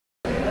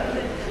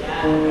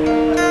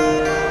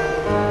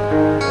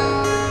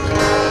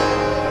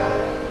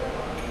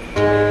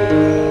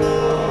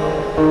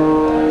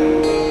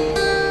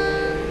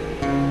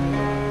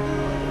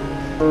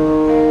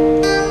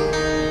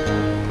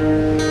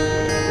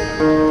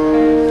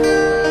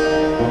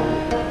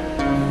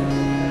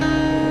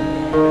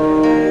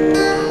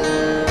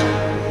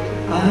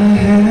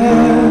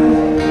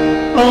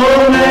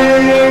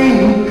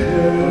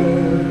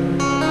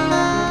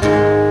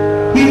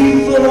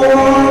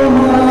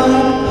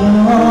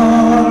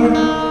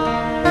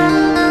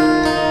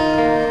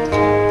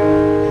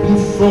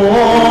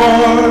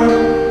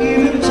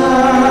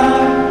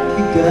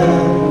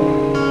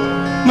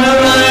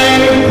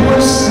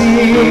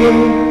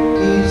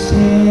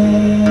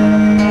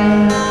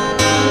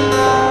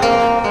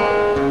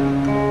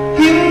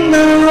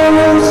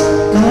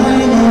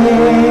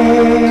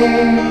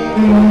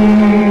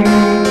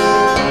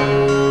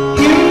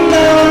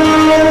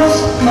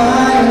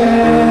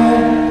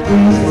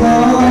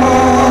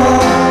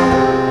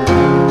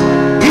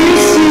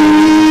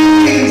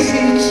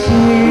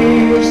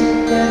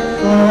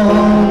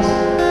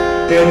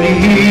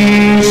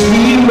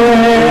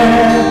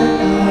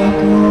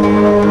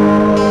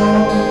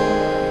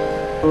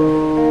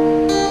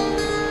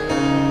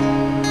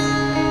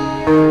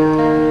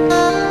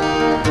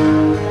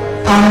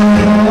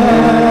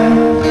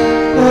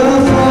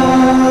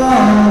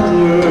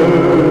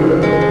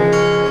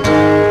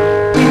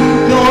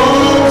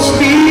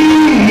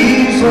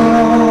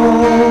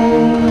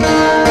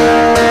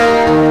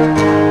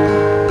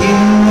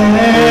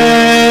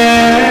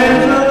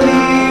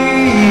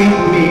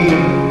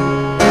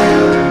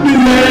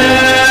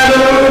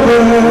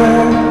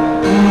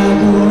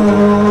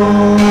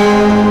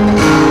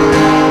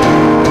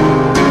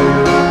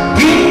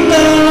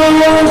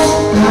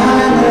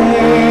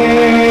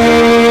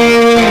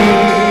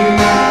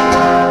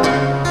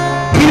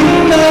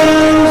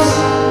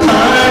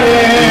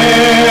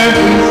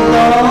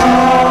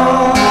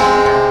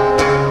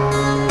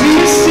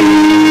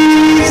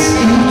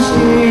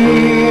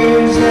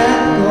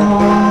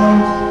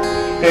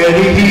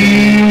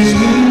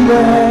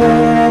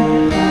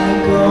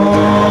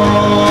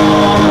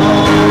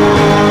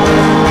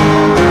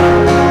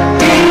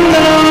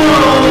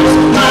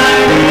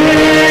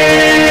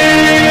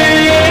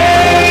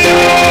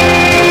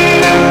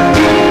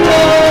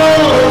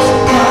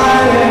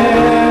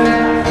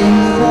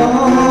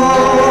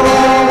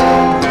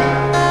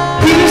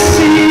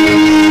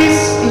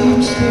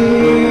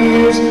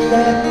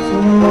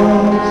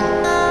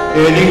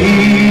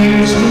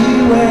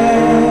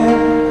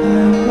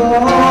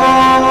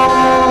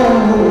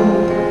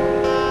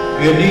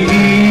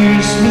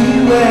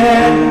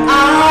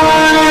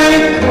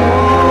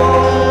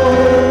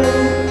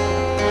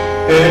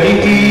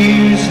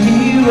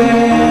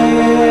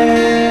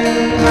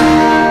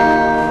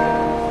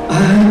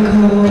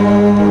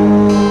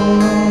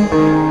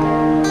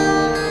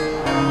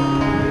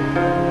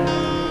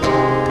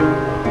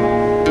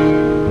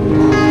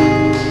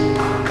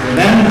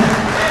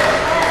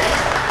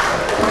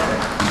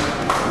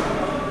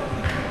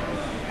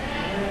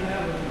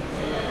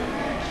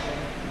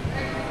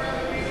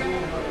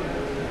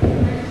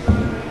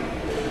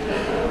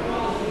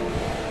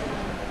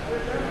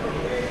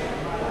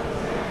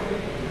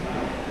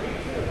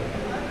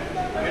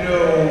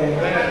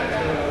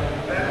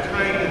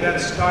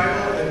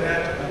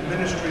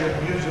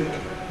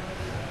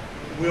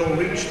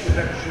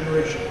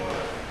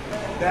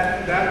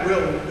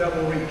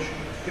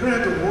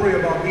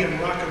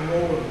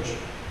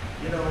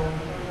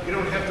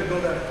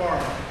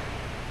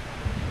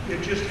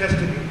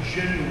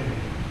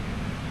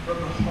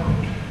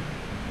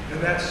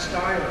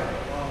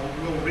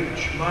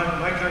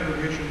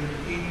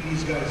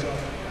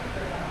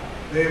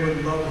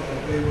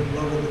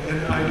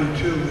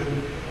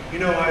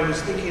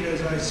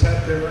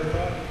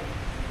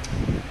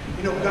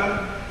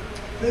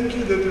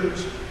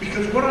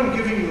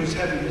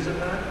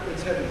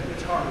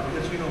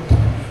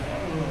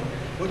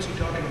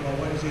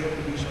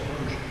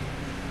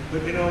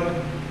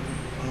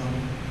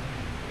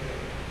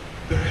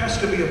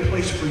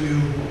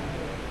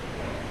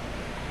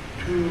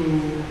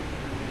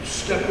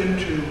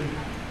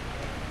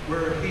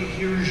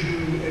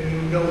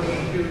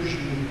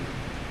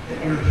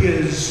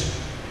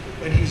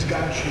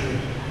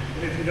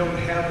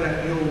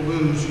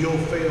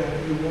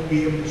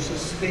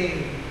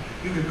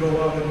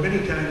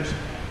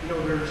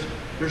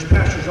There's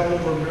pastors all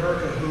over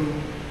America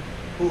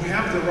who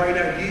have the right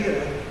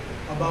idea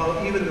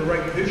about even the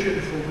right vision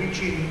for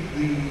reaching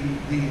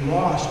the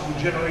lost, the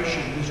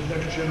generation, this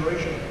next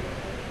generation.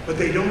 But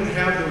they don't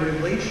have the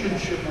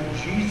relationship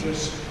with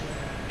Jesus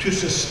to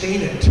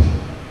sustain it.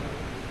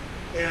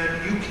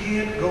 And you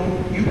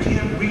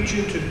can't reach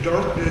into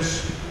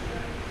darkness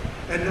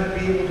and not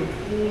be able to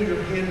pull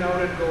your hand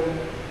out and go,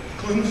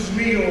 cleanse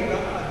me, oh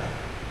God,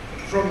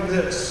 from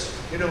this.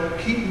 You know,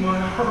 keep my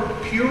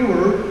heart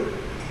pure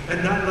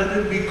and not let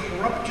it be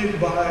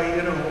corrupted by,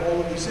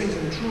 all of these things.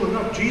 And true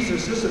enough,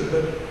 Jesus isn't,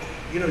 but,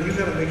 you've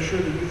got to make sure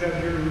that you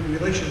have your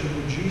relationship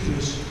with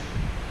Jesus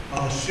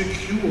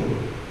Secure.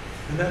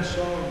 And that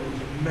song was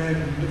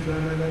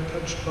magnificent, and that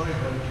touched my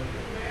heart.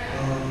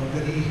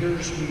 That he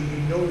hears me,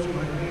 he knows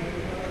my name,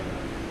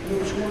 he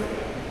knows who I am.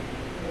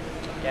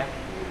 Yeah.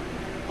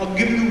 I'll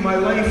give you my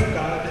life,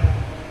 God,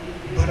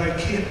 but I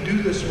can't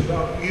do this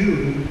without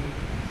you.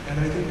 And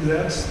I think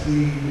that's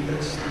the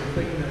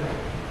thing that,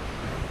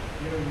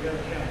 we got to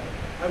have.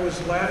 I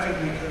was laughing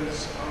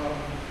because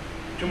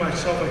to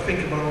myself, I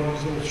think about all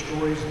these little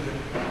stories that,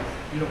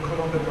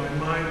 come up in my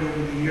mind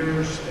over the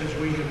years as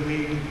we have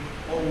made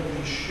all of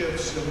these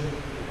shifts.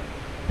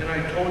 And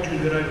I told you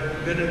that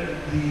I've been at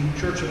the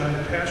church that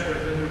I pastor.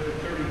 I've been there for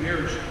 30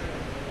 years.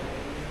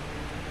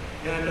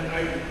 And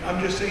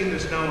I'm just saying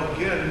this now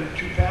again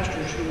to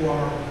pastors who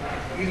are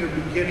either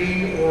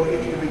beginning or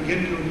if you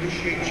begin to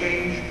initiate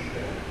change,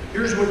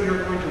 here's what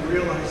you're going to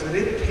realize, that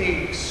it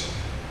takes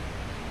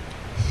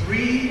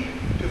 3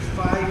 to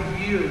 5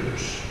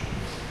 years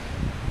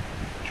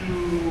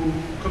to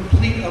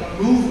complete a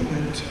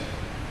movement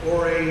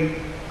or a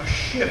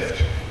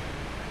shift.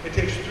 It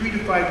takes 3 to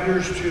 5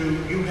 years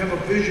you have a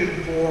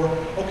vision for,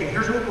 okay,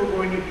 here's what we're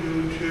going to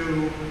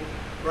do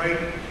right?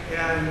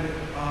 And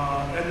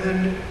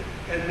then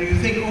you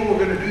think, oh,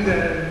 we're going to do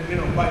that,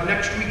 and by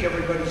next week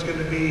everybody's going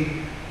to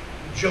be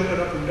jumping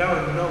up and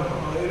down.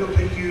 No, it'll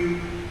take you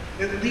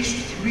at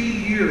least 3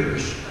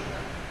 years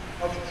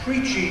of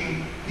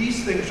preaching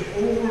these things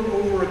over and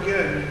over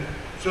again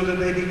so that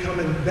they become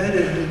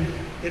embedded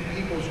in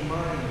people's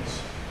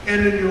minds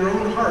and in your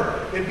own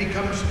heart. It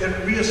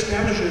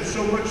reestablishes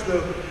so much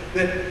that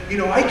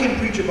I can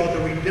preach about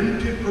the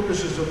redemptive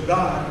purposes of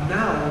God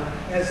now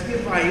as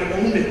if I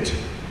own it,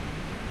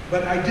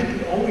 but I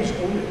didn't always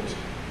own it.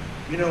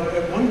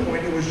 At one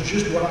point it was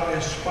just what I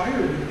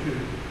aspired to.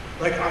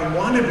 Like, I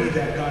want to be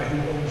that guy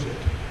who owns it.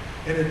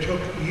 And it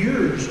took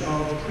years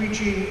of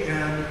preaching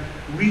and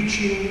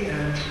reaching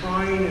and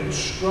trying and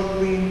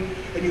struggling.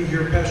 And you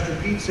hear Pastor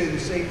Pete say the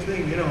same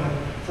thing,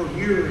 for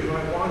years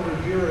I wandered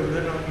here and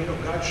then,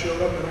 God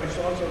showed up and I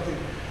saw something,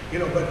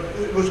 but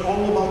it was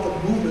all about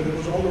the movement. It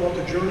was all about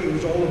the journey. It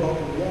was all about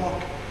the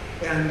walk.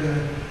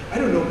 And I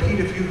don't know, Pete,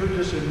 if you heard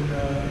this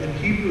in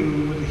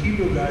Hebrew with the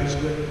Hebrew guys,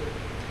 but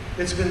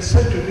it's been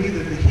said to me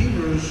that the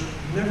Hebrews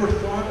never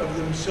thought of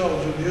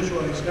themselves, or the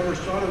Israelites never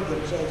thought of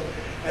themselves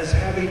as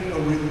having a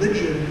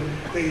religion.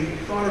 They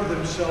thought of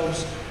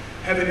themselves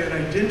having an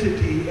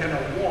identity and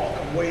a walk,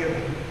 a way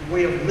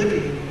of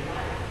living,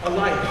 a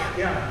life,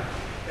 yeah.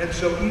 And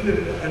so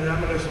and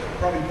I'm going to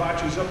probably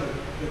botch these up,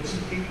 but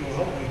Pete will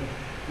help me.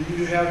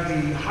 You have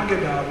the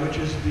Haggadah, which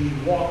is the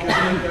walk,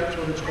 isn't it? That's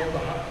what it's called, the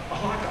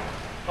Halakha.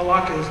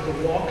 Halakha is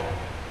the walk,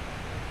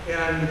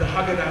 and the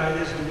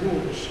Haggadah is the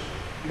rules.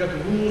 You got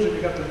the rules and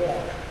you got the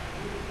walk.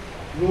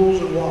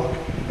 Rules and walk.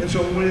 And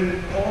so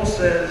when Paul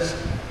says,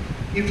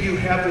 if you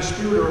have the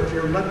Spirit, or if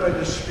you're led by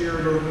the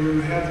Spirit, or if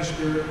you have the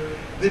Spirit,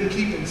 then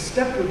keep in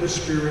step with the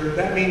Spirit,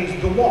 that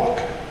means the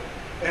walk.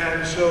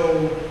 And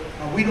so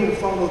we don't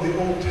follow the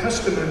Old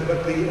Testament,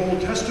 but the Old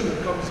Testament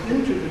comes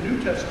into the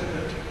New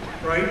Testament,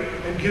 right,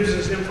 and gives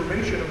us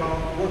information about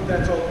what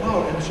that's all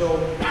about. And so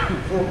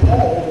for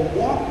Paul, the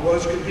walk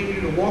was continue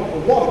to walk the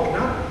walk,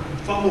 not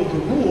follow the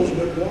rules,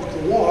 but walk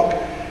the walk.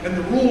 And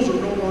the rules are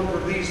no longer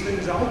these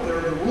things out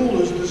there. The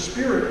rule is the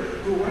Spirit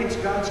who writes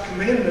God's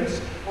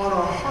commandments on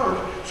our heart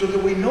so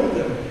that we know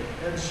them.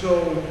 And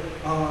so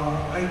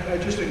I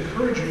just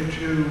encourage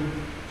you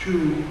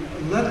to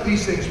let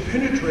these things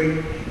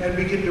penetrate and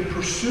begin to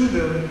pursue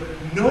them,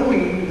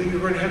 knowing that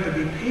you're going to have to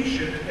be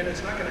patient, and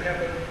it's not going to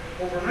happen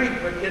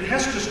overnight, but it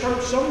has to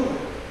start somewhere,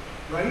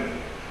 right?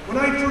 When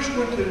I first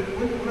went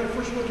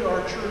to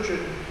our church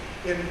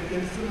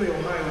in Findlay,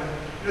 Ohio,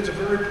 it's a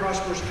very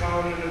prosperous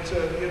town, and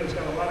it's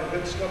got a lot of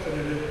good stuff in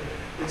it.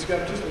 It's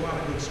got just a lot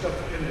of good stuff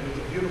in it. It's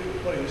a beautiful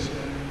place,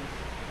 and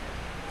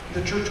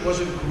the church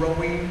wasn't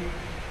growing.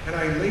 And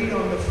I laid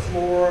on the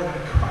floor and I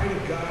cried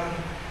to God,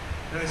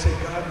 and I said,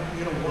 God,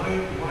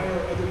 why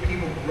are other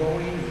people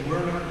growing and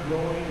we're not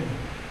growing? And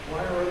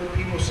why are other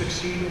people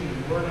succeeding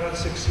and we're not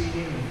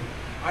succeeding? And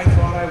I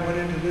thought I went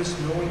into this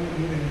knowing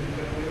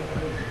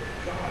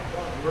God,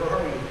 where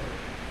are you?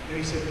 And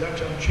he said,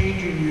 Dutch, I'm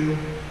changing you.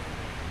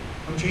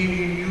 I'm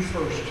changing you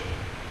first.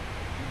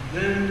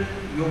 Then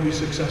you'll be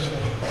successful.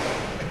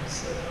 I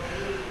said,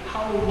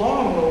 how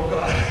long, oh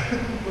God,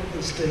 will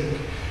this take?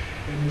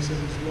 And he said,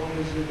 as long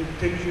as it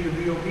takes you to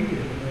be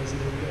obedient. And I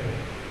said, okay.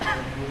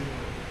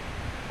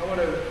 I want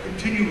to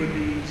continue with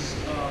these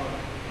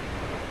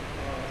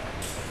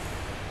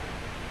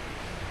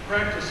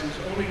practices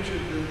only to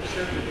the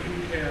extent that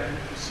you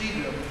can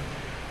see them.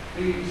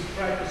 These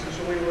practices,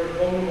 so we were in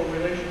vulnerable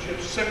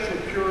relationships. Sexual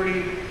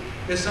purity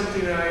is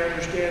something that I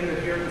understand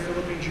that here in the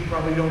Philippines you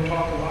probably don't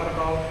talk a lot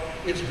about.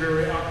 It's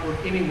very awkward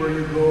anywhere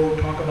you go.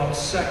 Talk about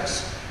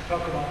sex,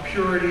 talk about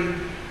purity.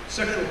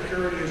 Sexual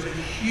purity is a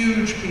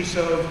huge piece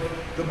of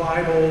the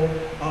Bible.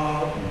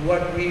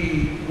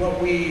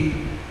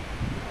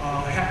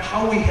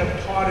 How we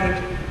have taught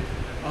it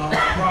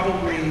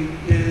probably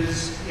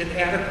is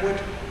inadequate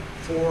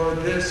for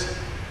this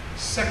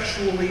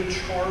sexually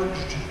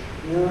charged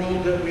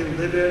world that we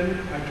live in.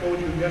 I told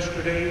you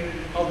yesterday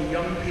how the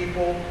young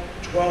people,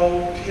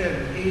 12,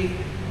 10,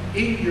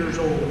 8 years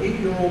old,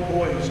 8-year-old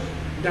boys,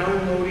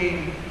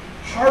 downloading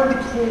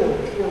hardcore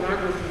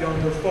pornography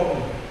on their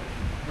phone,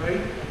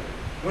 right?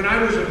 When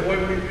I was a boy,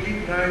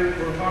 Pete and I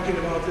were talking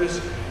about this,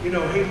 hey,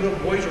 little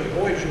boys are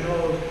boys,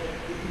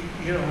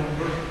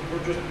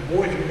 we're just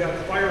boys. We got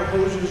fire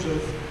hoses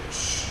of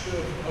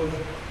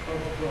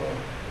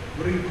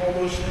what do you call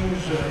those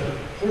things?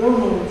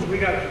 Hormones. We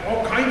got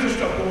all kinds of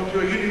stuff going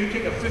through. You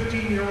take a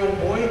 15-year-old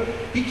boy,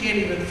 he can't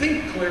even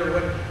think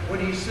clear when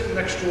he's sitting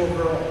next to a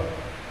girl.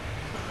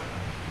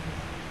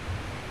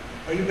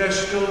 Are you guys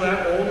still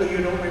that old that you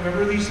don't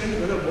remember these things?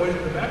 Well, the boys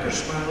in the back are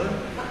smiling.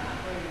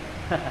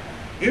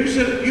 You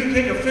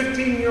take a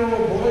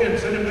 15-year-old boy and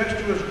sit him next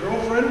to his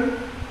girlfriend,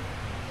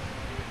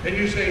 and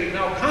you say,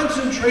 now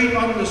concentrate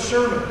on the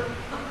sermon.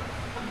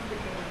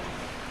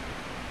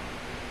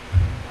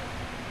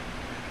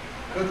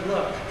 Good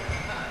luck.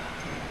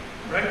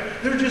 Right?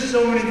 There are just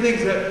so many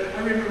things that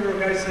I remember a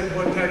guy said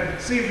one time,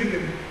 see if you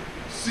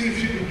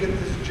can get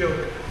this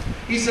joke.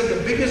 He said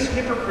the biggest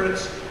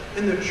hypocrites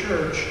in the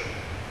church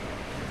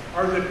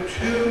are the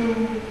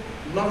two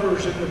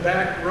lovers in the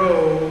back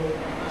row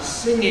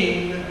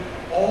singing,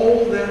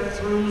 "All that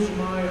thrills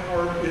my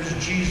heart is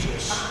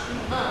Jesus."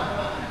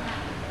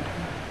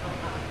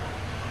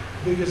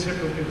 Biggest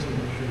hypocrites in the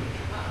church.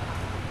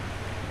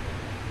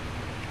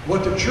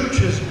 What the church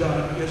has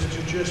done is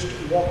to just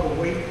walk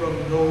away from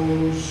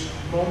those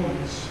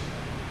moments.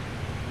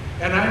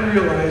 And I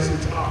realize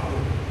it's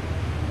awkward.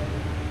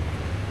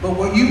 But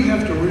what you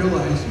have to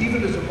realize,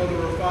 even as a mother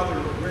or father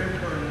or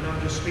grandparent, and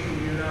I'm just speaking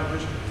to you now,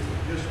 just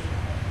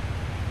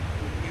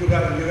you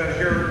gotta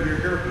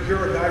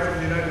hear a guy from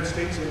the United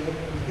States and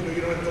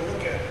you don't have to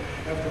look at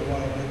after a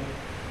while.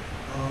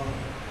 But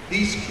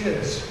these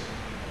kids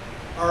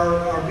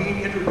are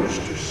being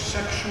introduced to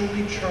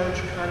sexually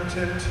charged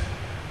content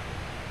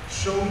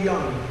so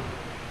young.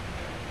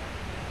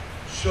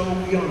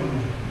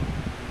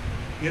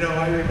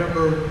 I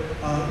remember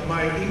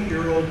my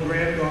 8-year-old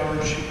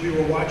granddaughter, we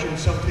were watching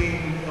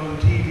something on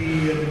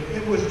TV, and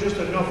it was just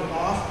enough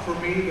off for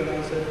me that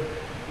I said,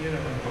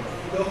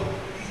 no,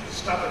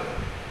 stop it.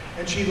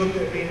 And she looked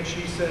at me and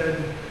she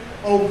said,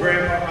 "Oh,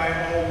 Grandpa,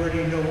 I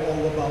already know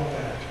all about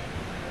that."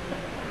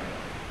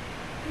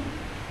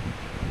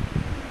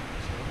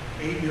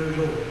 8 years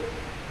old.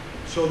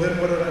 So then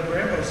what did my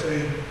grandpa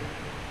say?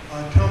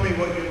 Tell me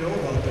what you know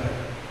about that.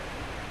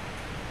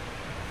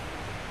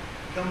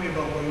 Tell me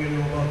about what you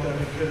know about that,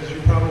 because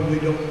you probably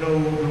don't know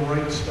the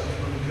right stuff.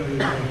 Let me tell you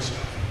the right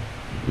stuff.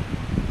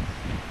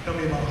 Tell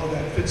me about how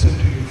that fits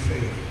into your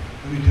faith.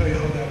 Let me tell you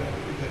how that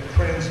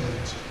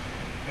translates.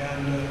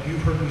 And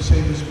you've heard me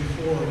say this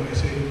before, and I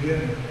say it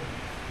again.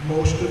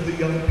 Most of the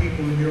young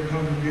people in your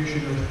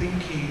congregation are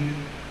thinking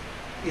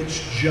it's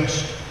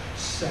just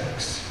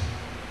sex.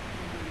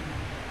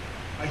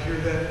 I hear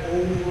that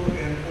over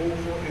and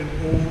over and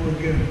over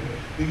again.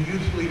 The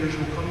youth leaders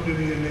will come to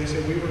me and they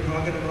say, we were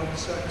talking about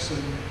sex,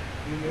 and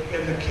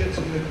the kids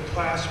in the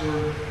class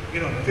were,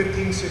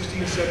 15,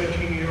 16,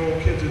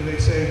 17-year-old kids, and they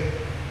say,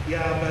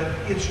 yeah,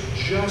 but it's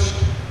just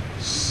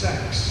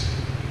sex.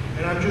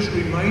 And I'm just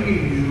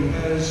reminding you,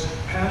 as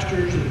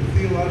pastors and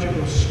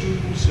theological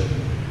students, and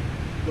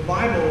the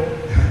Bible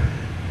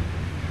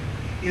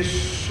is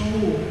so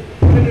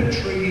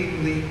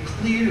penetratingly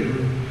clear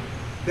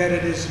that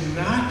it is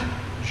not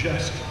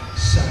just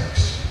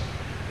sex,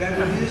 that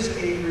it is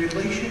a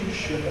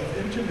relationship of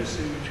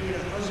intimacy between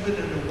a husband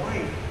and a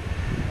wife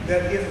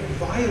that, if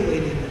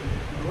violated,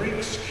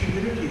 breaks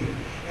community,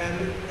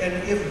 and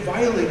if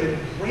violated,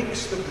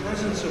 breaks the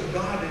presence of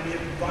God, and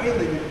if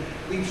violated,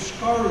 leaves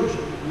scars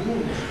and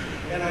wounds.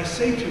 And I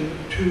say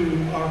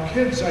to our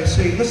kids, I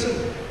say,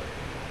 listen,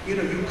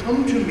 you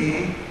come to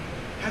me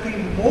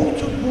having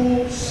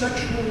multiple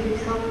sexual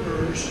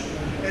partners,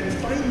 and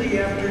finally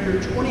after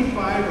you're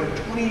 25 or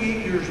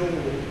 28 years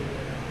old,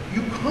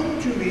 you come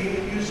to me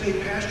and you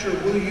say, Pastor,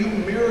 will you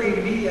marry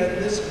me and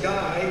this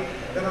guy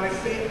that I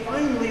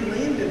finally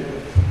landed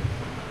with?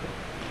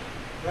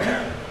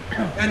 Right?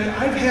 And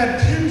I've had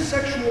 10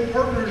 sexual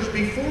partners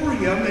before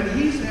him, and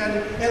he's had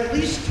at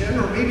least 10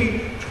 or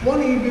maybe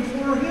 20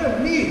 before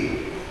him, me.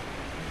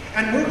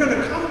 And we're going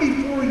to come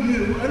before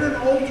you at an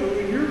altar,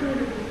 and you're going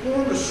to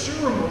perform a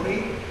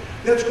ceremony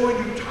that's going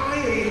to tie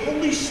a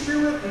Holy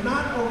Spirit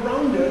knot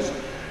around us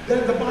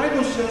that the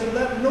Bible says,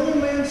 let no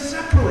man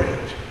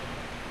separate.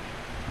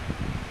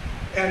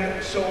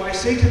 And so I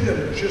say to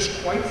them,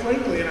 just quite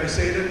frankly, and I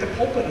say it at the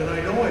pulpit, and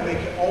I know I make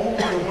all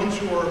of the ones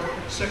who are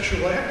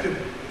sexually active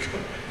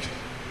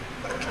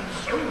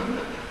concerned.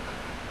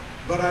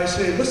 But I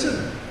say,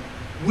 listen,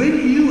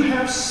 when you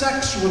have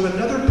sex with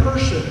another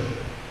person,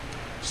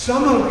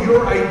 some of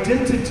your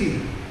identity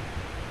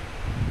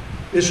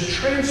is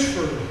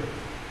transferred.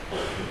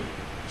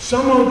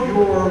 Some of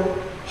your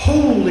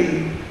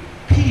holy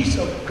peace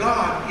of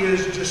God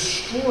is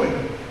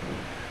destroyed.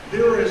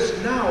 There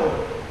is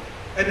now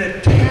an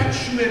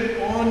attachment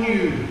on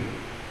you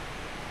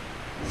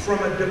from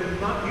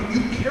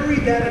you carry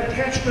that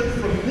attachment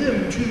from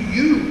them to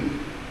you.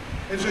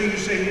 And so you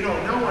say, you know,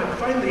 now I'm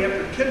finally,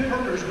 after 10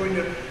 partners, going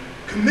to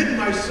commit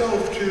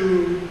myself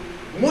to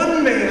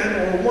one man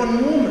or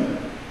one woman.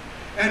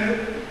 And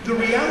the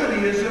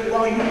reality is that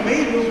while you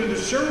may go through the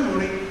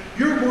ceremony,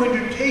 you're going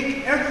to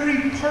take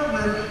every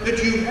partner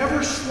that you've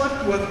ever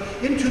slept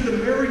with into the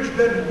marriage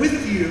bed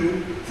with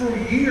you for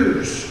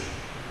years.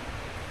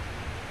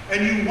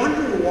 And you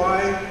wonder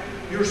why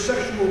your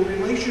sexual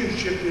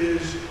relationship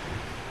is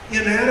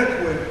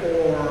inadequate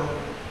or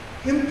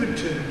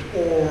impotent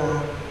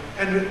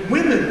and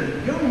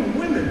women, young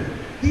women,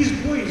 these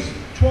boys,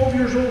 12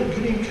 years old,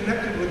 getting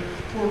connected with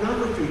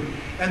pornography,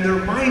 and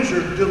their minds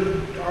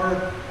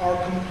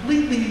are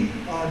completely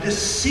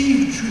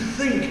deceived to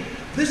think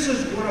this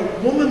is what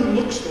a woman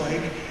looks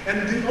like,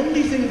 and the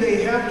only thing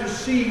they have to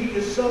see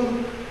is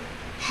some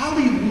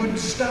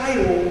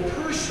Hollywood-style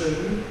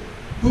person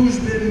who's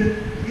been,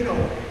 you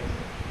know,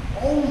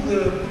 all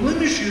the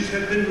blemishes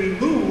have been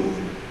removed,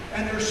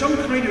 and there's some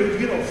kind of,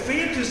 you know,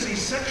 fantasy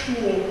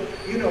sexual,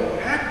 you know,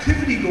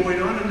 activity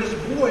going on, and this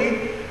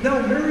boy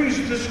now marries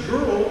this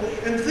girl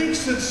and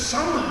thinks that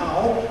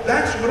somehow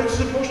that's what it's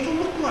supposed to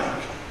look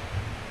like.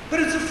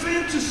 But it's a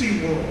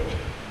fantasy world.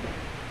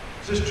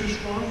 Is this too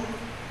strong?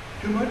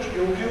 Too much?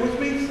 You okay with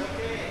me? It's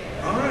okay.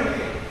 All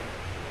right.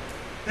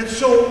 And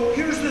so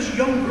here's this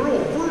young girl,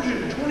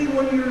 virgin,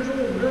 21 years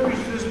old,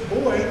 marries this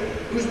boy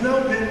who's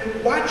now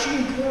been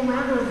watching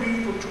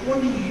pornography for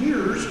 20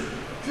 years,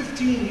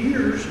 15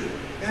 years,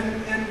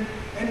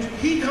 and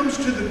he comes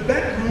to the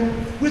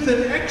bedroom with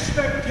an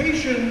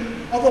expectation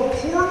of a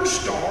porn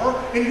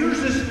star, and here's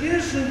this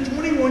innocent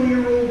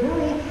 21-year-old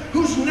girl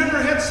who's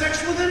never had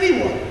sex with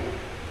anyone.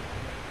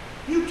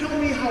 You tell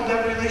me how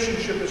that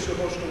relationship is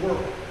supposed to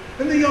work.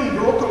 And the young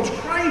girl comes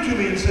crying to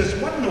me and says,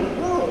 what in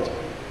the world?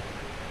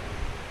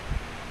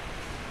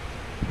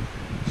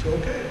 So,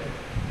 okay.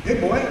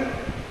 Hey, boy,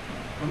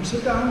 come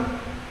sit down.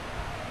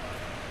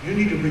 You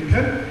need to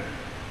repent.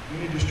 You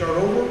need to start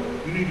over.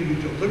 You need to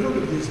be delivered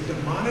of this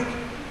demonic.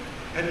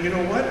 And you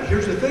know what?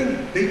 Here's the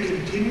thing. They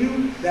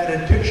continue that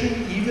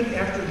addiction even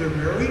after they're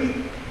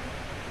married.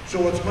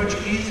 So it's much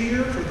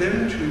easier for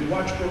them to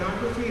watch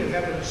pornography and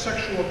have a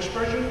sexual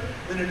expression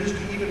than it is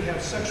to even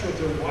have sex with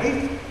their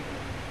wife.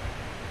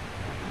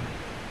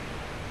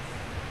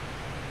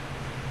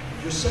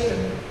 Just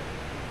saying.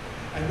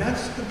 And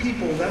that's the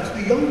people, that's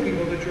the young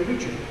people that you're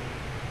reaching.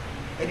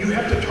 And you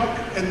have to talk,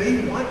 and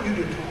they want you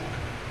to talk.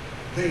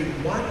 They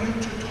want you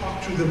to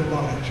talk to them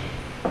about it.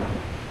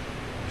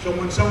 So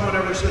when someone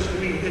ever says to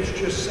me, it's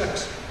just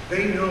sex,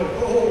 they know,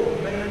 oh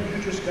man,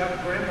 you just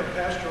got Grandpa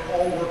Pastor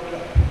all worked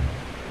up.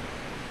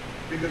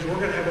 Because we're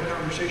going to have a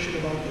conversation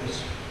about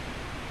this.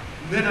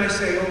 And then I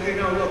say, okay,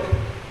 now look,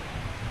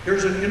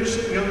 here's an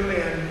innocent young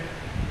man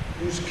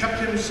who's kept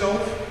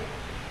himself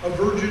a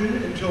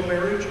virgin until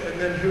marriage, and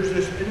then here's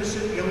this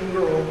innocent young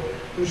girl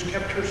who's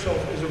kept herself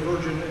as a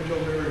virgin until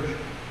marriage.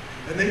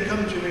 And they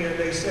come to me and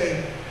they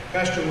say,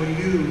 Pastor, will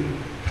you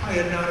tie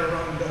a knot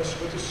around us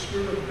with the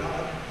Spirit of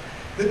God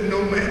that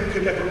no man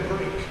could ever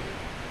break?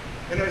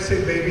 And I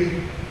say,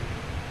 baby,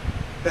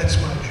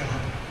 that's my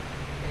job.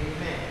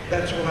 Amen.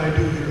 That's what I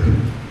do here.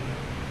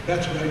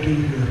 That's what I do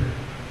here.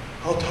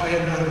 I'll tie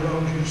a knot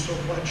around you so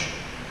much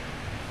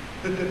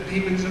that the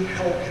demons of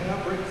hell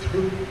cannot break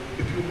through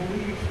if you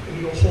believe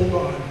and you'll hold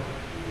on.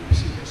 You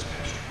see this,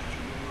 Pastor.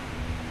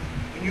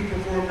 And you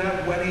perform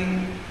that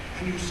wedding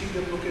and you see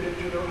them looking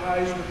into their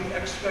eyes with the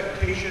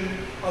expectation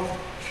of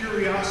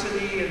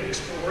curiosity and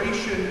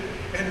exploration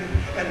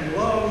and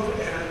love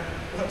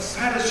and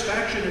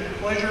satisfaction and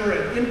pleasure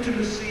and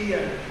intimacy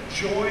and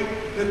joy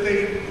that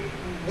they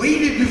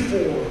waited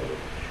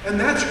for. And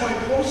that's why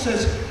Paul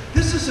says,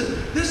 this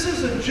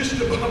isn't just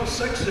about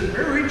sex and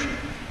marriage.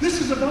 This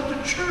is about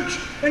the church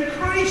and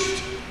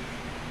Christ.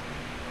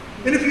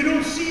 And if you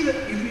don't see that,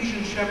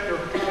 Ephesians chapter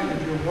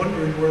 5, if you're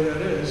wondering where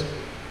that is,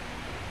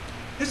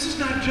 this is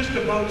not just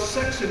about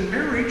sex and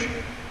marriage.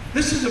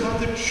 This is about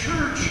the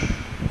church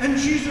and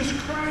Jesus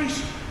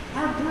Christ,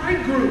 our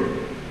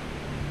bridegroom,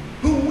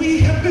 who we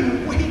have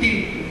been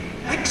waiting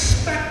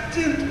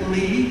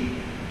expectantly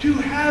to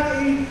have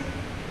a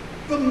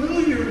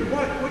familiar,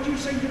 what do you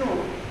say,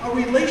 a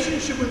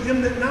relationship with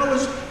him that now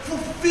is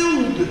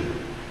fulfilled.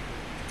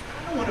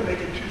 I don't want to make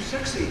it too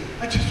sexy.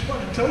 I just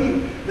want to tell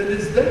you that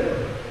it's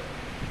there.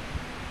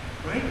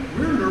 Right?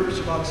 We're nervous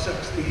about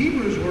sex. The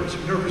Hebrews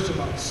weren't nervous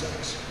about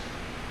sex.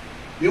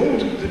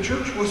 The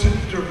church wasn't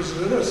nervous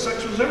about it.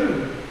 Sex was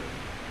everywhere.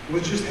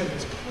 It just had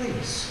its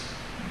place.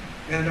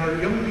 And our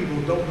young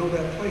people don't know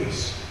that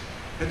place.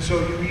 And so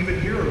you even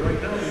hear it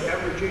right now, the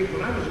average age,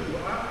 when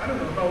I don't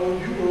know how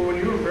old you were when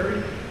you were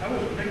married. I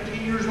was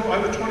 19 years old.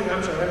 I'm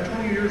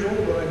 20 years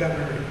old when I got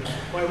married.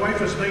 My wife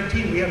was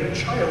 19. We had a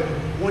child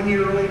 1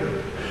 year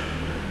later.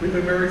 We've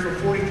been married for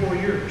 44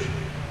 years.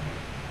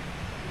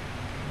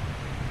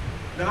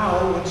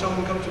 Now, when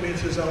someone comes to me and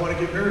says, I want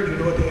to get married, you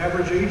know what the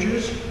average age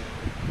is?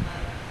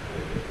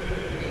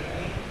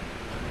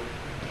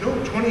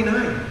 No,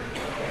 29.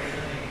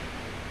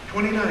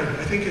 29,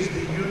 I think, is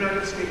the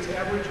United States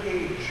average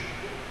age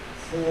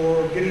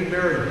for getting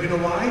married. You know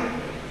why?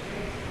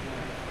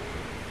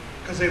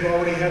 because they've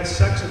already had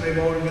sex and they've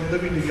already been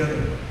living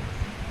together.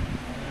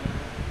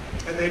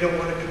 And they don't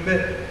want to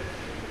commit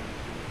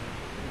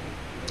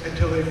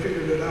until they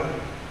figured it out.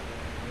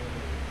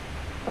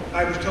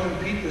 I was telling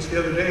Pete this the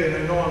other day, and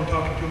I know I'm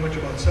talking too much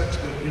about sex,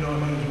 but I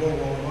might as well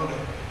while I'm on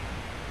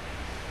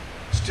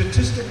it.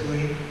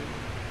 Statistically,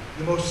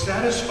 the most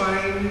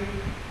satisfying,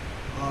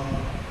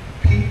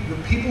 the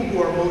people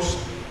who are most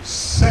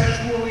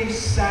sexually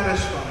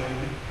satisfied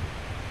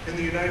in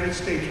the United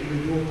States, when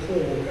they do a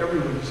poll,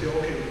 everyone will say,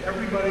 okay,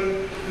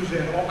 everybody who's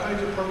had all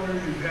kinds of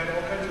partners, you've had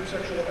all kinds of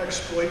sexual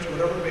exploits,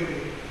 whatever it may be,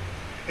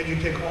 and you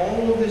take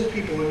all of these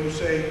people and you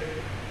say,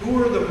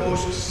 who are the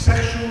most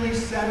sexually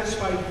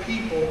satisfied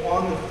people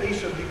on the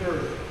face of the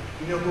earth?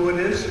 You know who it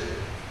is?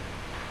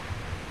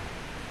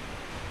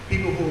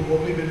 People who have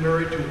only been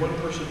married to one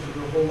person for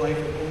their whole life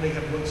and only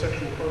have one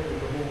sexual partner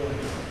their whole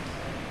life.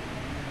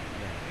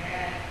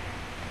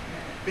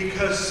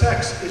 Because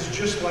sex is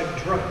just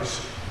like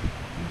drugs.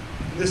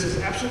 This is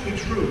absolutely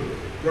true.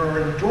 There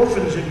are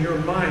endorphins in your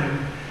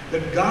mind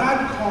that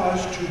God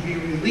caused to be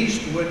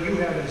released when you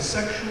have a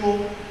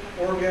sexual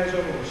orgasm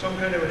or some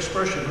kind of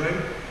expression, right?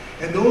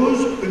 And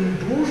those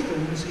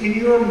endorphins in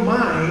your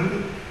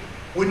mind,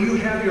 when you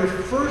have your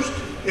first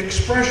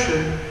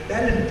expression,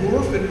 that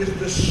endorphin is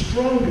the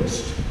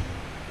strongest.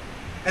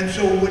 And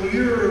so when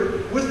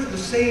you're with the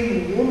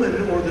same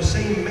woman or the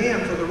same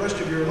man for the rest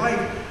of your life,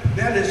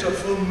 that is a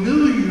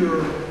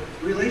familiar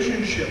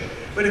relationship.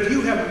 But if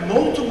you have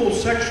multiple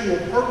sexual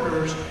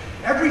partners,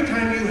 every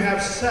time you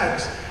have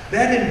sex,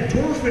 that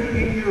endorphin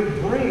in your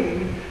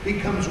brain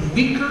becomes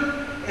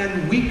weaker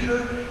and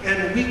weaker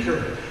and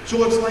weaker.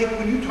 So it's like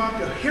when you talk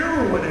to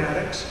heroin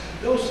addicts,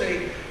 they'll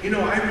say,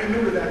 I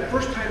remember that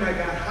first time I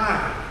got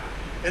high,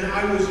 and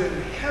I was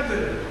in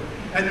heaven.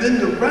 And then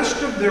the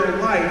rest of their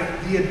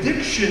life, the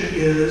addiction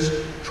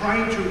is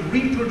trying to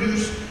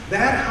reproduce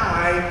that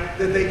high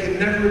that they can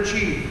never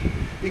achieve.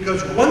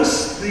 Because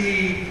once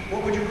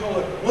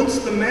once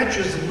the match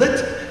is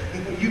lit,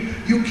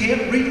 you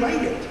can't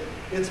relight it.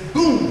 It's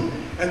boom,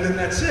 and then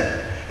that's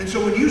it. And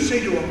so when you say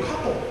to a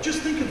couple,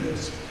 just think of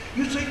this.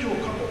 You say to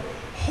a couple,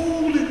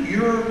 hold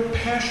your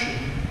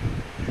passion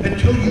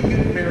until you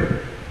get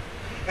married.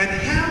 And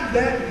have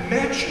that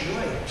match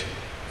light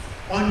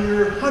on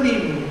your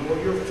honeymoon or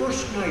your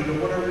first night or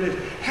whatever it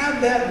is. Have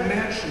that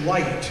match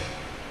light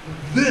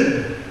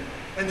then.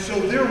 And so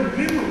their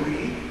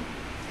memory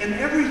and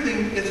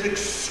everything is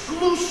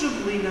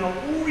exclusively now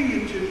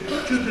oriented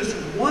to this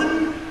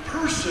one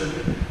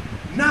person,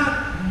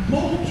 not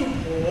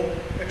multiple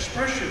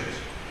expressions.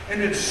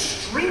 And it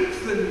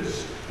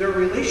strengthens their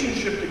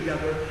relationship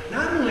together,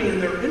 not only in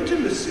their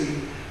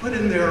intimacy, but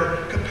in their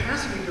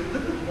capacity to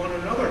live with one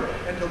another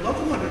and to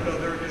love one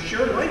another and to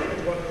share life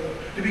with one another,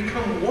 to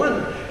become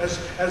one, as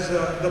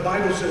the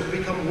Bible says,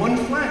 become one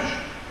flesh,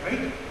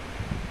 right?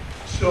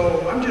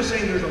 So I'm just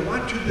saying there's a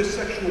lot to this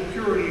sexual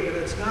purity, and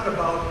it's not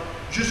about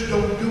just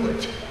don't do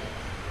it,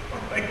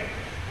 right?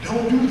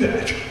 Don't do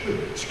that.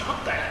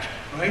 Stop that,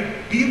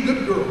 right? Be a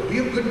good girl. Be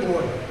a good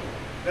boy.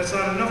 That's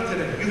not enough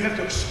today. You have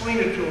to explain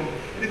it to them.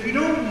 And if you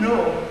don't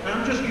know, and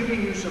I'm just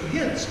giving you some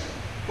hints,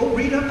 go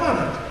read up on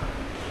it.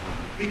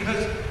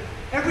 Because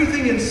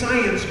everything in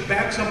science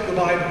backs up the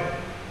Bible.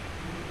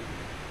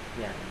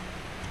 Yeah.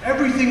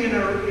 Everything in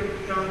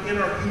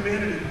our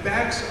humanity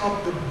backs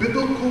up the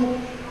biblical.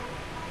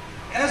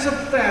 As a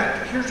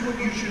fact, here's what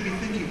you should be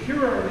thinking.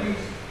 Here are these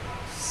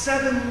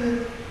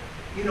 7,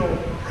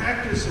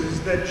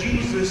 practices that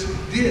Jesus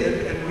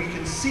did, and we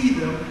can see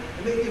them.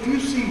 And if you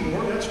see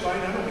more, that's fine.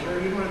 I don't care.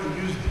 You don't have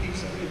to use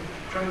these. I'm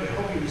trying to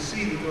help you to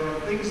see that there are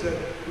things that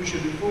we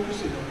should be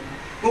focusing on.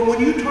 But when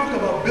you talk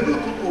about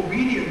biblical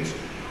obedience,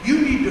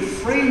 you need to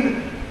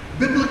frame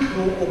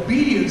biblical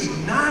obedience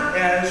not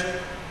as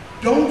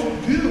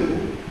don't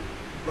do,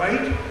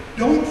 right?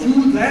 Don't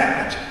do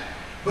that,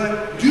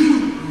 but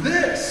do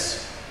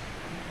this.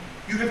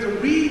 You have to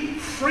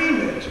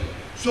reframe it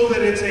so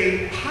that it's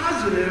a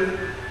positive,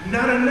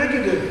 not a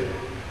negative.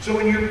 So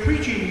when you're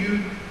preaching,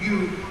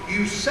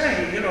 you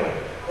say,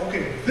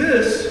 okay,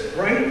 this,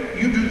 right?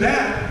 You do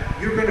that,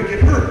 you're going to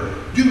get hurt.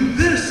 Do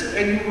this,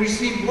 and you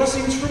receive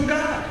blessings from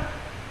God.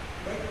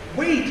 Right?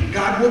 Wait,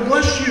 God will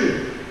bless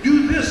you.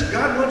 Do this,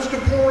 God wants to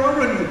pour out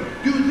on you.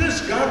 Do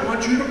this, God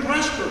wants you to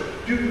prosper.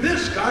 Do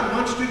this, God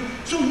wants to.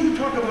 So you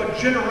talk about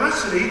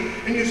generosity,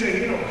 and you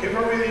say, give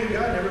everything you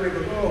got, and everybody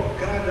goes, oh,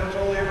 God, that's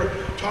all they ever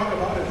talk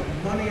about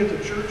is money at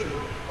the church. And,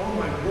 oh,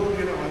 my word,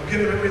 I've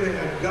given everything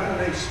I've got,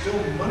 and they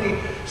still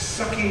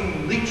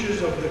money-sucking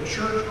leeches of the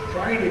church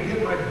trying to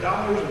get my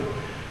dollars. And,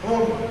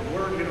 oh, my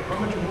word, how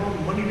much more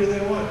money do they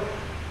want?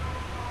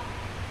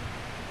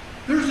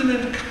 There's an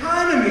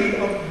economy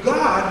of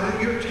God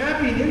that you're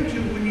tapping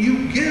into when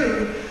you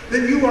give,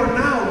 that you are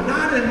now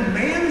not in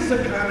man's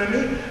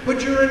economy,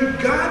 but you're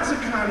in God's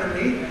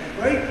economy,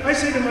 right? I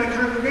say to my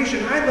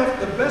congregation, I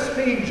left the best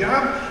paying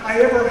job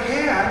I ever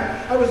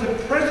had. I was the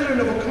president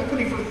of a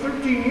company for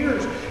 13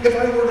 years. If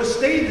I were to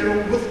stay there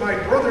with my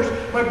brothers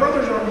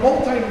are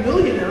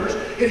multi-millionaires,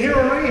 and here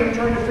I am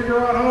trying to figure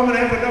out how I'm going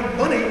to have enough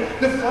money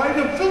to fly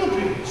to the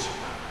Philippines.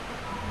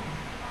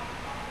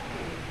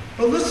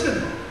 But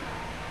listen,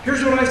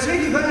 here's what I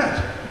say to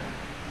that.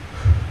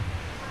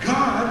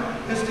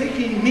 God is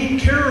taking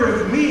care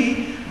of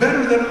me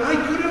better than I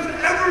could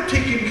have ever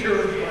taken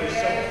care of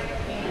myself.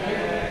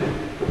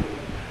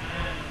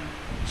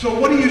 So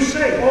what do you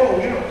say? Oh,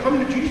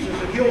 come to Jesus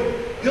and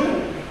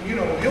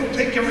he'll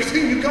take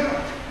everything you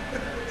got.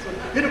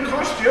 It'll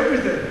cost you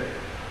everything.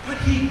 But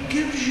he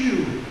gives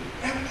you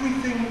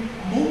everything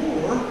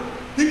more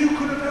than you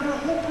could have ever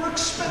hoped or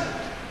expect.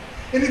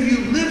 And if you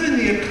live in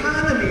the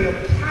economy of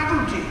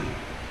poverty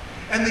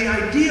and the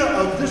idea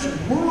of this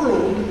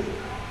world,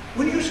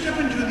 when you step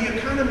into the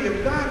economy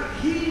of God,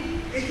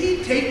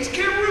 He takes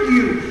care of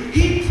you.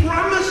 He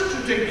promised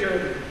to take care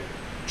of you.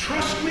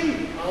 Trust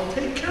me, I'll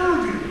take care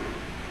of you.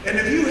 And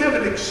if you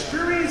haven't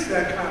experienced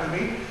that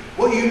economy,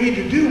 what you need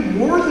to do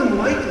more than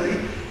likely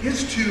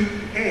is to,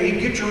 A,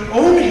 get your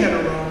own head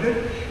around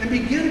it and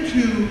begin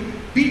to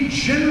be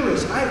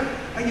generous.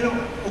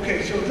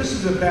 Okay, so this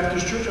is a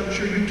Baptist church. I'm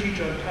sure you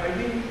teach on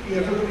tithing.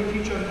 Everybody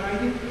teach on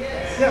tithing?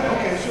 Yes. Yeah,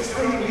 okay, so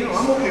tithing,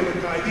 I'm okay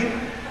with tithing.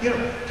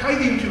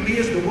 Tithing to me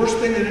is the worst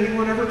thing that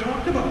anyone ever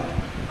talked about.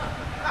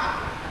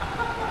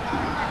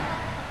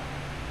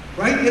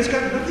 Right? It's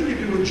got nothing to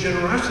do with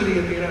generosity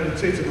in the United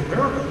States of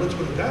America. Let's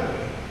put it that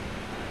way.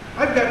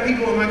 I've got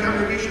people in my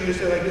congregation who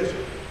say like this,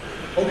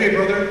 okay,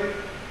 brother,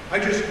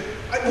 okay,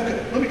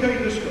 let me tell you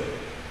this story.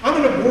 I'm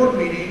in a board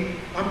meeting.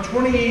 I'm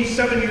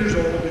 27 years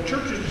old. The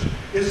church is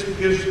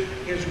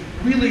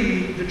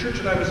really, the church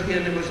that I was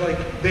in, it was like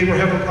they were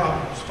having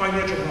problems,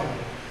 financial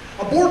problems.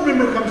 A board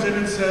member comes in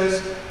and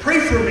says, pray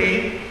for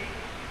me.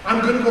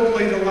 I'm going to go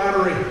play the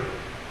lottery.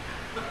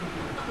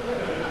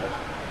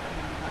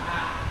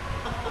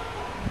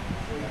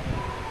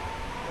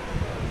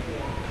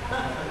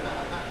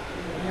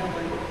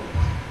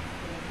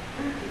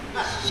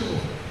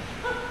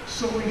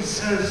 So he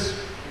says,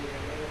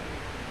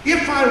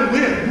 if I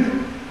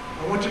win,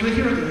 I want you to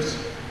hear this,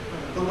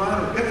 the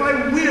lottery. If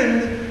I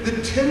win the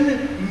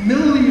 $10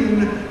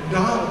 million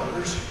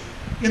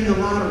in the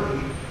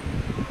lottery,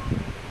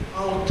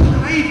 I'll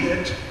tithe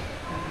it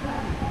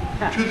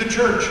to the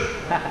church.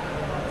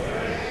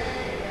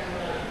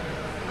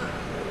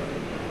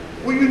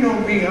 Well, you know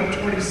me, I'm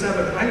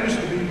 27. I used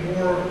to be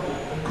more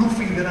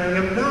goofy than I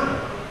am now.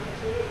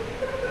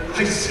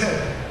 I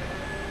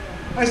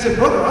said,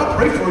 brother, I'll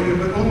pray for you,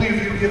 but only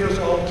if you give us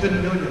all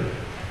 10 million.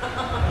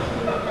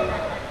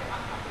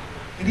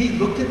 And he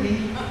looked at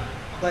me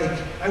like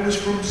I was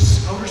from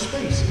outer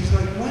space. He's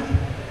like, what?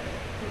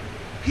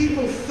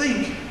 People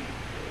think,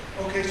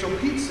 okay, so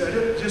Pete said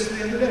it just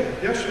the other day,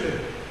 yesterday.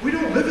 We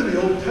don't live in the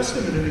Old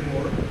Testament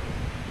anymore.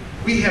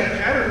 We have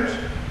patterns.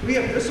 We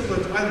have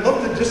disciplines. I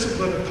love the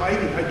discipline of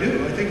tithing. I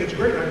do. I think it's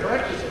great. I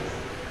practice it.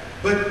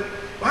 But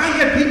I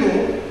had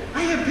people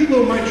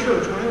in my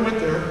church when I went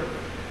there.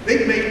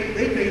 They made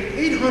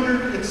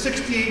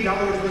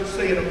 $868, let's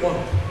say, in a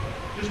month.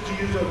 Just to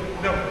use a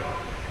number.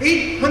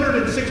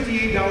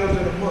 $868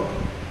 in a month.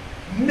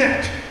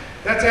 Net.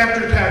 That's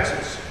after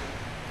taxes.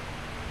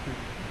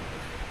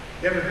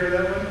 You ever hear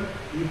that one?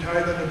 You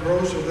tithe on the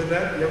gross or the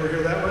net? You ever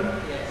hear that one?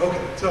 Yes.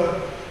 Okay,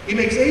 so he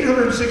makes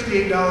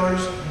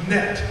 $868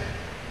 net.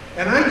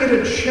 And I get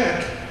a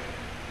check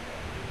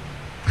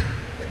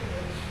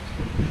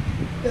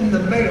in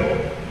the mail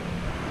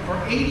for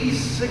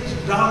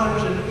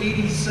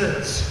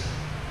 $86.80.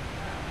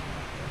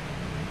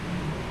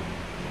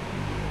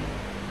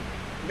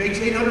 Makes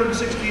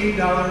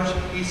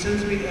 $868. He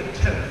sends me a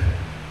tenth.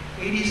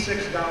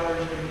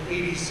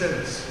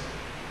 $86.80.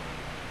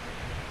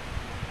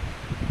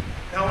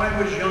 Now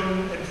I was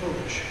young and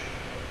foolish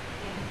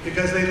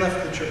because they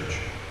left the church.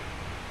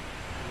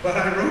 But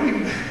I wrote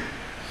him back.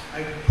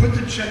 I put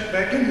the check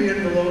back in the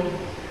envelope,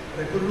 and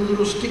I put a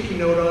little sticky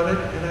note on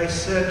it, and I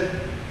said,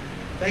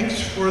 thanks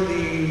for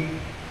the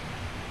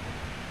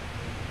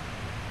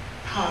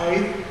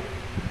tithe,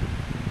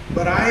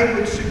 but I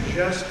would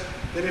suggest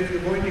that if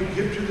you're going to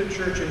give to the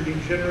church and be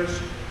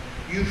generous,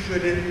 you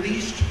should at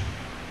least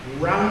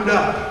round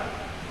up.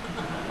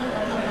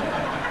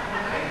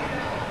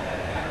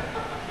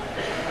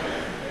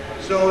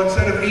 So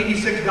instead of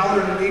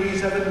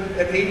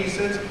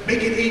 $86.80,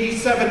 make it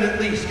 87 at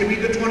least. Give me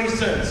the 20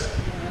 cents.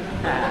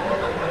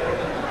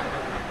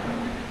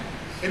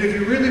 And if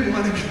you really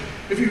want to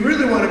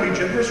be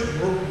generous,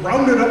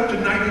 round it up to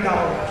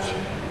 $90.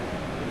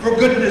 For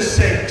goodness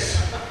sakes.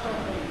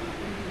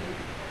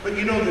 But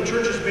you know, the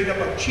church is made up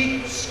of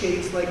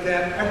cheapskates like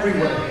that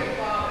everywhere.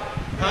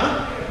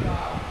 Huh?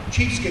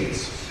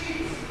 Cheapskates.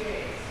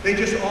 They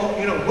just all,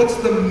 what's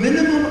the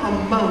minimum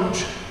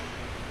amount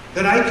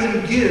that I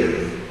can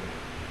give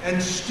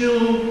and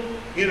still,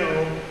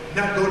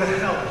 not go to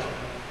hell?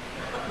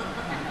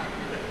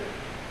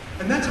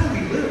 And that's how we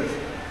live.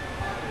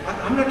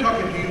 I'm not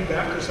talking to you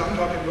Baptists, I'm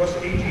talking to us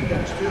AG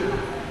guys too.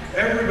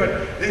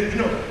 Everybody,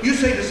 you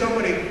say to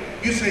somebody,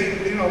 you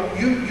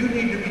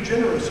need to be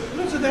generous.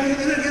 Listen,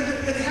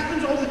 it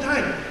happens all the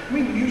time. I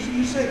mean,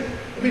 you say,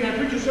 I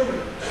preach a sermon,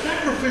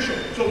 sacrificial.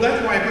 So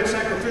that's why I put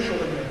sacrificial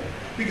in there.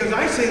 Because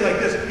I say like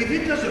this, if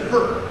it doesn't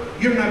hurt,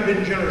 you're not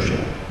being generous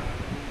yet.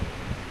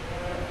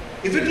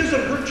 If it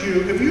doesn't hurt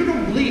you, if you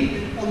don't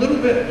bleed a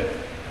little bit,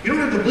 you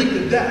don't have to bleed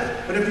to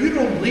death, but if you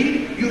don't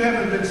bleed, you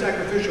haven't been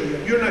sacrificial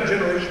yet. You're not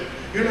generation.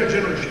 You're not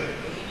generation.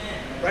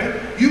 Right?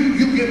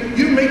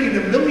 You're making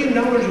 $1 million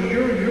a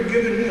year and you're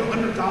giving me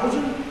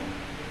 100,000?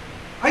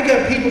 I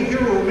got people here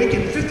who are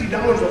making $50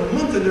 a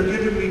month and they're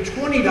giving me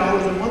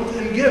 $20 a month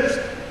in gifts.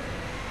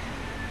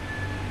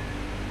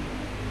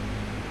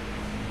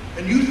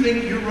 And you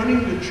think you're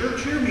running the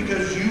church here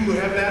because you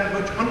have that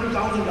much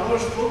 $100,000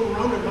 floating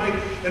around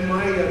in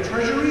my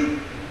treasury?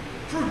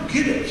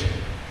 Forget it.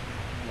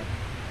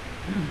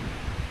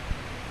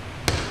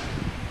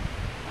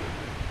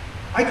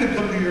 I could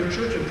come to your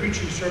church and preach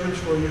these sermons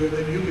for you, and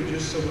then you could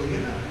just say, well, yeah,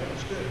 that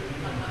was good.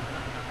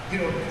 You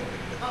know.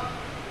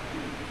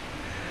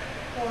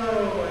 Oh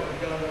my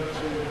God, I'm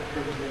so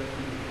crazy.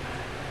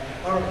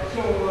 All right,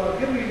 so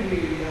give me the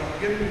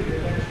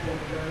next one,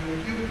 Johnny.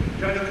 If you,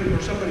 Johnny, could,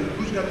 or somebody,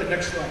 who's got the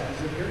next slide?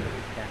 Is it here?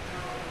 Yeah.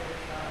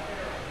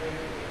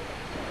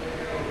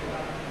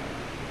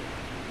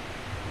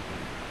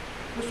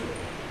 This one.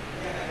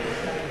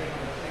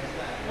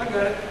 I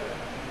got it.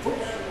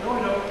 Oops, no, I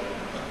don't.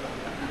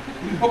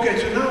 Okay,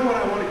 so now what I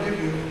want to give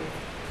you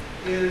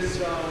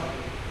is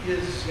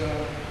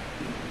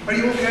are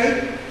you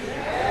okay?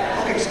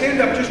 Okay, stand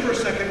up just for a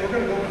second. We're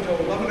going to go until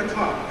 11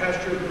 o'clock.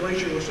 Pastor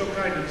Galatia was so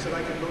kind and said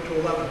I could go to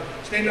 11.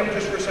 Stand up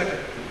just for a second.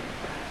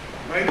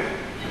 Right?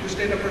 Just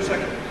stand up for a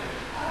second.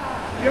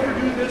 Did you ever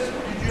do this?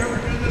 Did you ever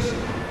do this?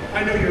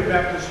 I know you're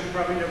Baptist, you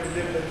probably never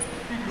did, but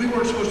we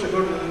weren't supposed to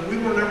go to we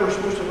were never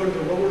supposed to go to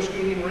the roller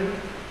skating rink.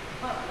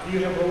 Do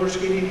you have roller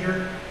skating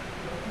here?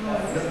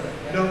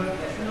 No.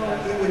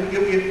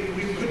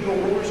 We couldn't go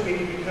roller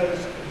skating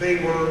because they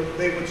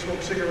would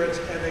smoke cigarettes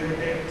and they would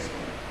dance.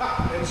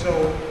 And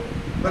so,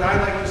 but I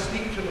like to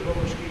sneak to the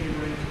roller skating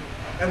rink.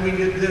 And we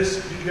did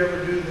this. Did you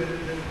ever do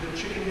the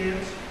chicken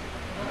dance?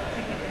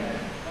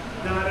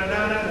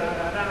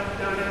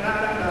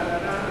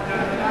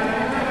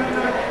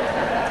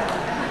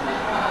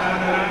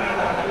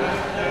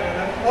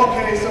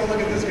 Okay, so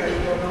look at this guy. You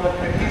don't know.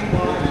 Okay, he's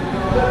blind.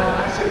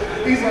 I said,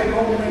 he's like,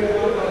 oh man,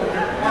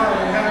 I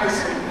don't have to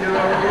see. You know,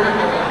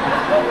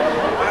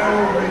 I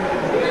don't really.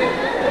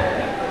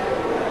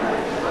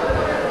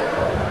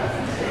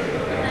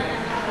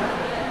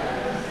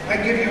 I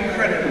give you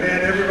credit, man.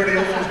 Everybody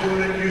else was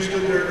doing it. You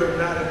stood there, no,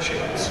 not a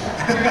chance.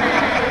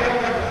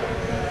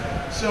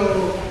 So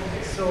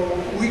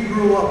we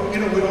grew up. You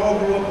know, we all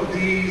grew up with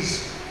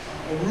these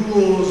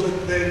rules and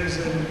things,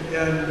 and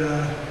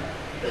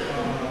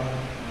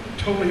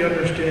totally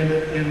understand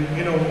it. And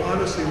you know,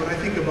 honestly, when I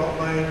think about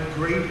my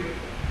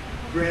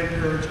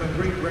great-grandparents, my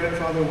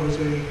great-grandfather was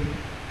a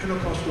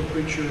Pentecostal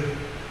preacher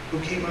who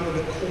came out of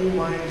the coal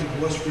mines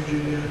of West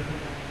Virginia,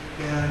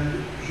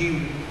 and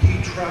he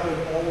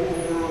traveled all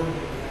over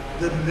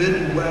the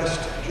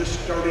Midwest, just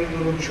starting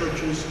little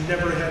churches,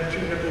 never had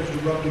two nickels to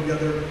rub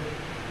together,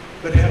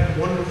 but had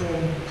wonderful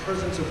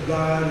presence of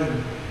God.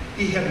 And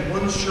he had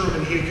one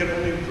sermon. He could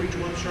only preach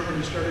one sermon.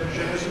 He started in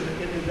Genesis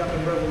and ended up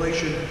in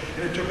Revelation,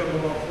 and it took him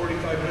about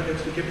 45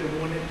 minutes to get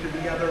from one end to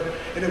the other,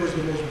 and it was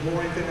the most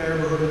boring thing I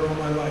ever heard in all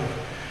my life.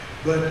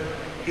 But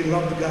he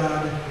loved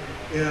God,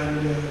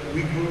 and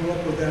we grew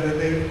up with that. And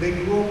they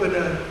grew up in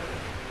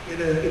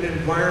an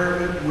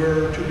environment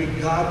where to be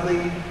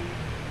godly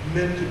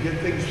meant to get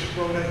things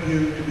thrown at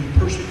you, to be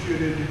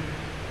persecuted.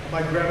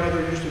 My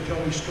grandmother used to tell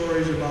me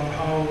stories about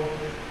how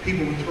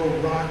people would throw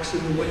rocks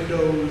in the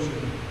windows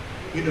and,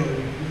 you know,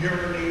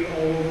 urinate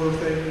all over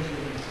things.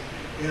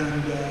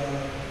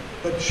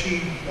 But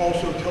she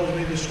also tells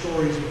me the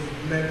stories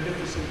of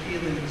magnificent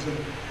healings, and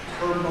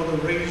her mother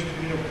raised,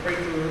 you know, prayed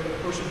for a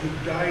person who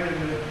died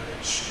in the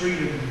street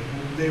and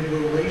they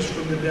were raised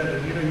from the dead.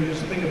 And you know, you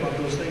just think about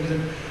those things.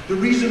 And the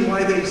reason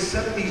why they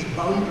set these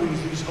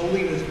boundaries, these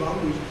holiness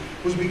boundaries,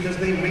 was because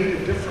they made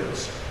a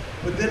difference.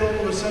 But then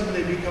all of a sudden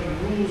they become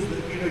rules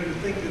that, you know, you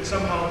think that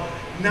somehow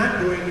not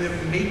doing them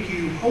make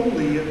you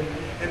holy.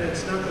 And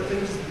it's not the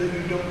things that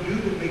you don't do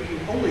that make you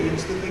holy.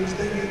 It's the things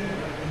that you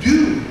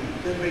do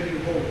that make you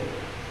holy.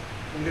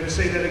 I'm going to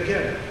say that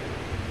again.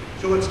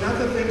 So it's not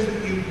the things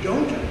that you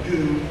don't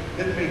do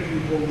that make you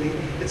holy.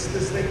 It's the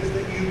things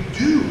that you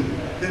do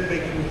that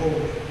make you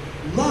holy.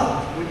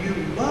 Love. When you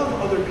love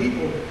other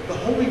people, the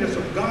holiness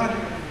of God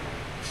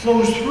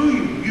flows through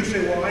you. You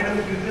say, well, I don't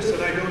do this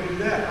and I don't do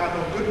that. I'm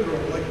a good girl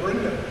like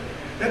Brenda.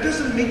 That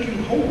doesn't make you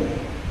holy.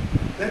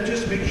 That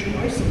just makes you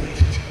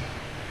isolated.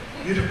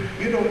 You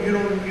don't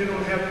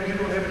have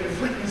any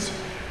friends,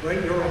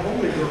 right? You're a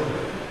holy girl.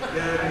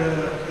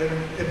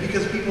 And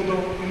because people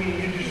don't, I mean,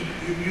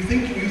 you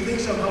think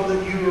somehow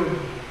that you're,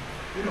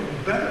 you know,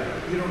 better.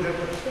 You don't have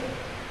much stuff.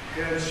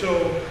 And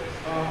so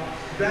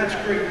that's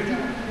great. Did you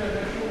do that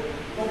next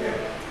one? Okay.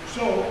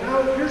 So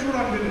now here's what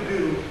I'm going to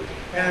do,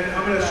 and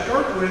I'm going to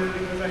start with,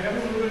 because I have a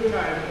little bit of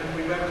time, and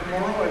we got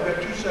tomorrow. I've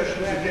got 2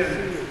 sessions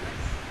again,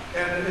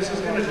 and this is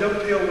going to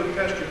dovetail with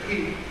Pastor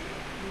Pete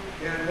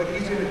and what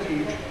he's going to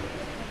teach.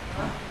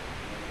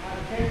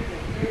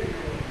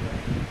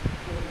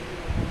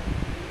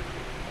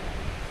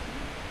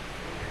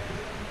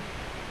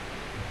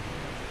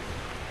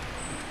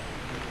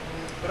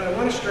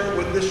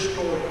 this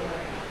story.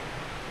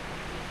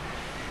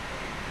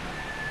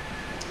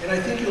 And I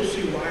think you'll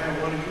see why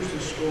I want to use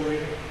this story.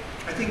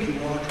 I think you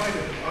will.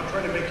 I'll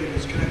try to make it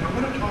as connected. I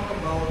want to talk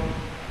about,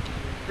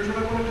 here's what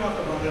I want to talk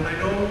about. And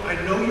I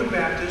know you're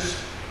Baptist,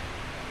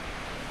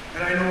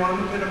 and I know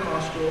I'm a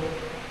Pentecostal,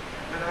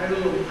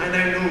 and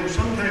I know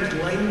sometimes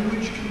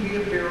language can be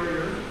a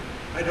barrier.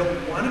 I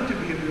don't want it to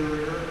be a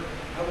barrier.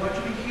 I want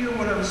you to hear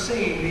what I'm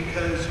saying,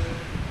 because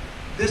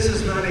this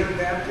is not a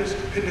Baptist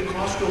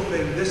Pentecostal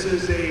thing. This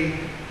is a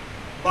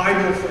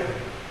Bible thing.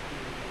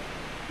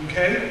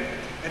 Okay?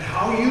 And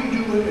how you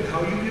do it and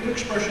how you give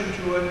expression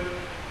to it,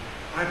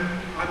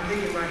 I'm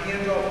taking my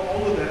hands off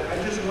all of that.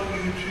 I just want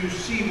you to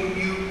see what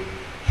you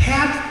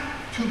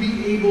have to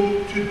be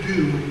able to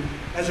do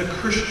as a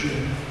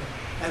Christian.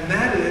 And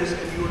that is,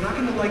 and you're not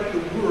going to like the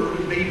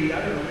word, maybe,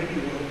 I don't know, maybe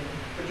you will,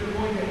 but you're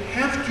going to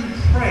have to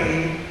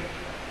pray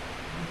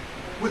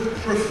with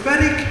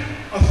prophetic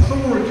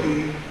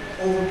authority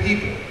over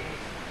people.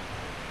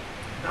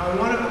 Now I'm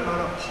going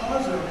to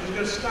pause and I'm just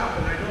going to stop,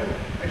 and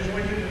I just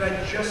want you to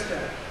digest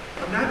that.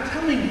 I'm not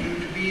telling you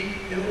to be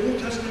an Old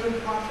Testament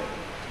prophet.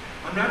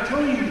 I'm not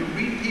telling you to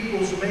read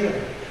people's mail.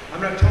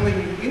 I'm not telling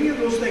you any of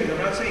those things. I'm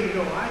not saying,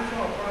 I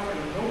saw a prophet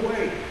in no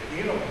way,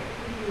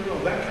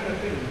 that kind of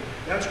thing.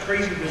 That's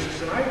crazy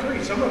business. And I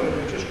agree, some of it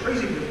is just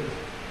crazy business.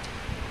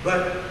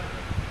 But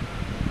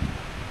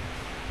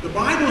the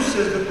Bible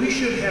says that we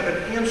should have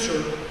an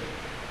answer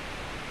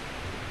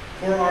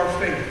for our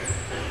faith.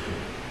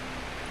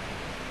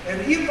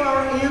 And if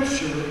our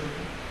answer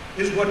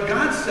is what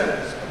God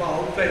says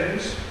about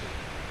things,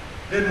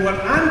 then what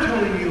I'm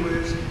telling you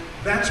is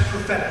that's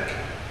prophetic.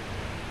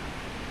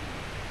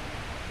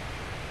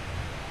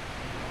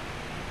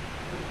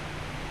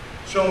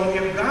 So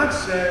if God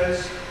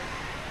says,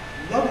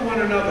 love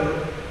one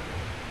another,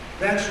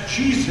 that's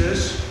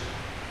Jesus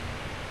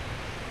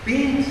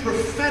being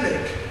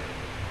prophetic,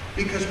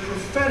 because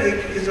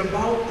prophetic is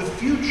about the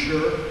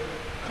future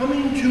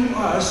coming to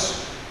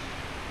us.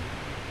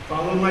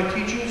 Follow my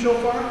teaching so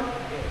far?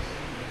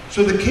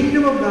 So the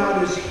kingdom of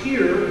God is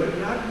here, but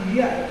not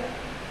yet.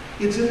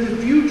 It's in the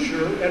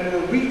future, and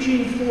we're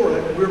reaching for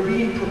it. We're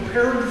being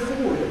prepared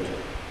for it.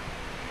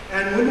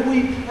 And when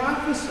we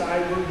prophesy,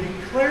 we're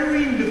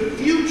declaring the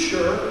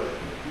future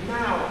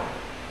now.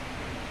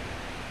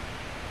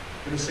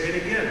 I'm going to say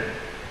it again.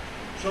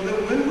 So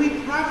that when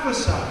we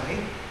prophesy,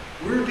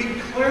 we're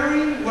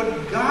declaring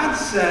what God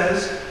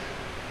says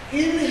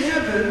in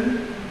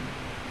heaven,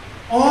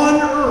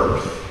 on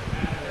earth.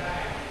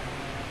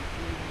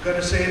 I'm going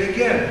to say it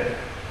again.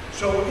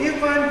 So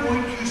if I'm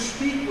going to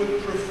speak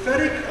with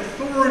prophetic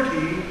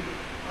authority,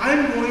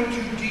 I'm going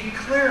to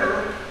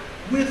declare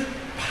with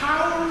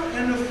power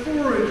and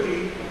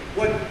authority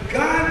what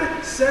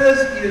God says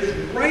is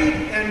right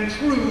and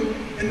true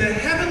in the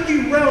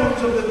heavenly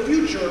realms of the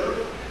future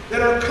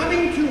that are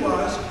coming to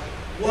us.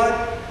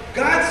 What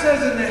God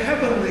says in the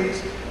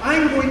heavenlies,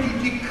 I'm going to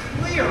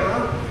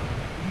declare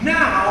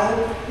now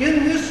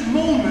in this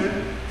moment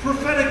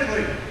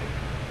prophetically.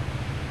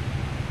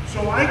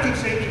 So I could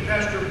say to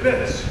Pastor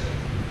Bitts,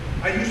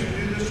 I used to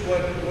do this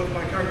with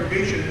my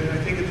congregation, and I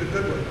think it's a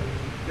good one.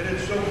 That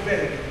it's so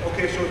vague.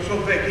 Okay, so it's so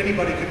vague,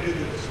 anybody can do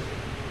this.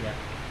 Yeah.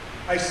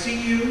 I see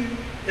you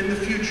in the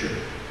future,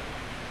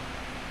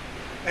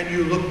 and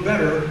you look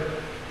better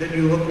than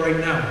you look right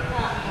now.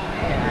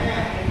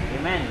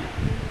 Amen.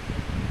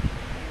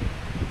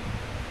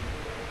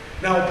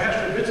 Now,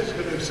 Pastor Bitts is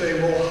going to say,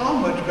 well, how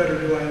much better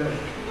do I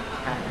look?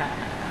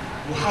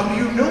 Well, how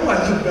do you know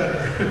I look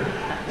better?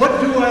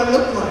 What do I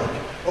look like?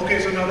 Okay,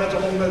 so now that's a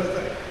whole other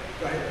thing,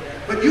 right?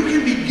 But you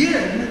can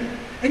begin,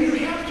 and you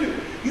have to.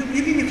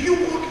 If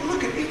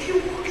you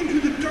walk into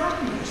the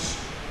darkness,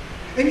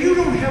 and you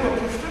don't have a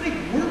prophetic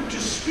word to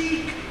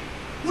speak,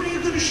 what are you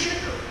going to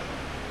share?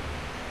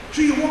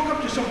 So you walk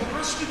up to some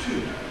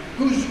prostitute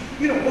who's,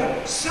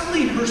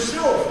 selling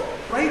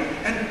herself, right?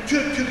 And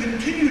to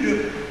continue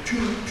to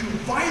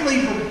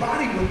violate her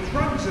body with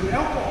drugs and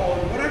alcohol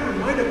and whatever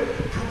kind of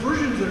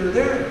perversions that are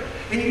there.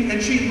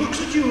 And she looks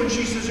at you and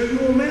she says, are you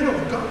a man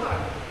of God?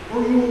 Or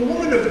are you a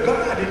woman of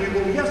God? And you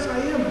go, yes, I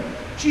am.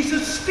 She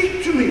says,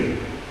 speak to me.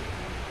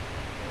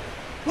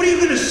 What are you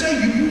going to say?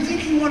 You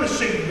think you want to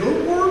say your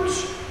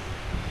words?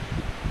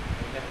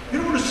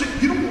 You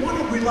don't want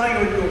to rely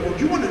on your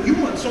words. You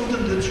want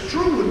something that's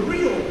true and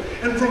real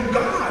and from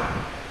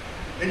God.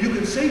 And you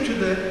can say to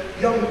the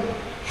young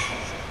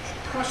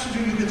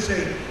prostitute, you can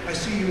say, I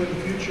see you in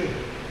the future.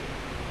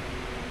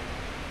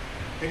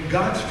 In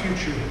God's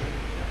future.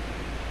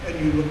 And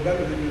you look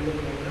better than you look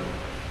right now.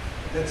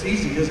 That's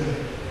easy, isn't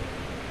it?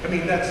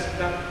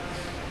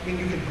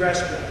 You can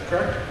grasp that,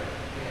 correct?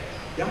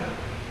 Yeah?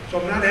 So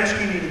I'm not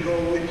asking you to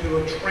go into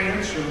a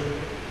trance or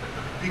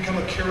become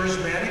a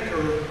charismatic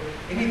or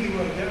anything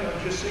like that.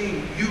 I'm just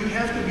saying you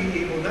have to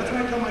be able, and that's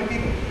what I tell my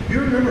people. You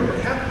remember,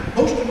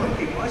 most of my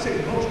people, I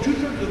say most,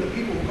 2/3 of the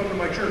people who come to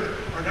my church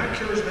are not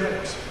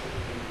charismatics.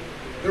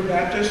 They're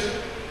Baptists,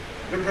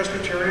 they're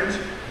Presbyterians,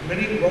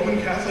 many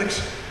Roman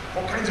Catholics,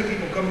 all kinds of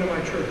people come to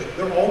my church.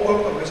 They're all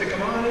welcome. I say,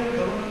 come on in,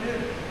 come on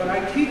in. But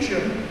I teach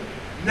them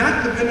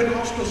Not the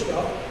Pentecostal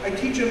stuff. I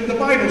teach them the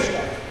Bible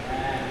stuff.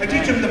 I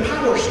teach them the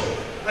power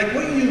stuff, like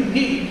what you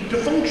need to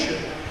function.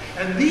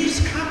 And these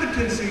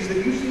competencies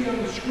that you see on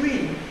the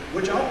screen,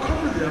 which I'll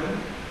cover them,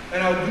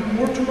 and I'll do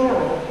more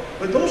tomorrow,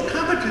 but those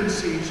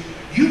competencies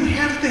you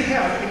have to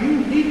have and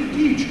you need to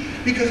teach,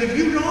 because if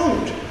you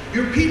don't,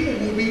 your people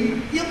will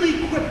be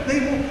ill-equipped.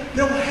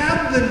 They'll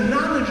have the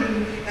knowledge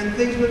and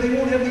things, but they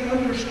won't have the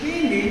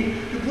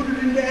understanding to put it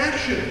into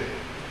action.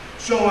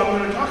 So I'm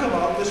going to talk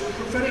about this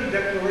prophetic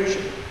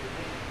declaration.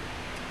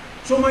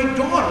 So my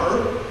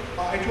daughter,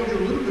 I told you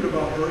a little bit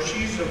about her.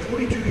 She's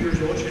 42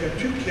 years old. She's got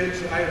 2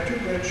 kids. I have 2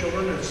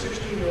 grandchildren, a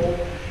 16-year-old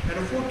and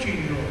a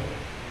 14-year-old.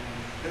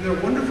 And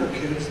they're wonderful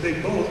kids.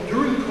 They both,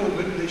 during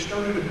COVID, they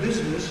started a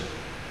business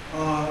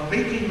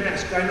making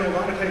masks. I know a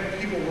lot of times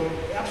people were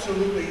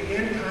absolutely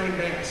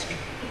anti-mask.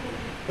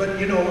 But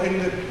you know,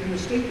 in the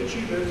state that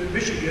she lives, in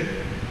Michigan,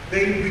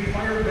 they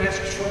require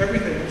masks for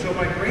everything. And so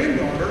my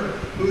granddaughter,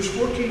 who's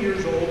 14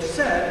 years old,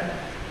 said,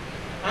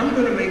 I'm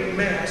going to make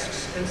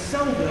masks and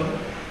sell them,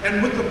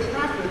 and with the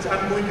profits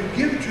I'm going to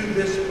give to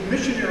this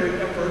missionary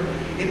effort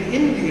in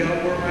India,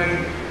 where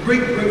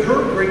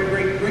her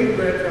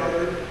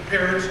great-great-great-grandfather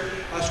parents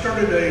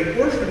started an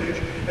orphanage,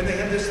 and they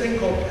had this thing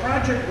called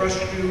Project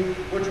Rescue,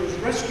 which was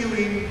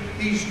rescuing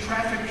these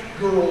trafficked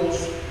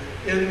girls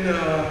in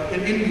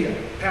India,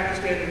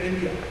 Pakistan and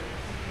India.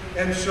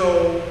 And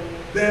so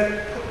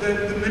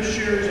the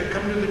missionaries had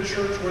come to the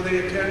church where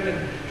they attend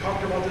and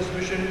talked about this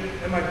mission,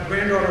 and my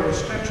granddaughter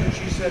was touched, and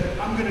she said,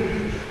 I'm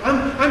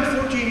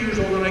 14 years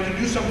old and I can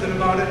do something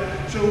about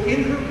it. So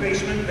in her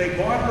basement, they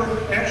bought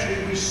her,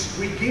 actually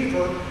we gave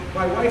her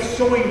my wife's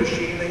sewing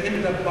machine. They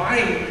ended up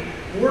buying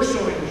more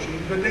sewing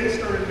machines, but they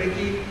started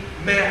making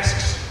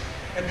masks,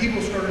 and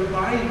people started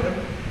buying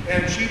them,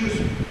 and she was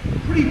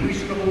pretty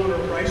reasonable in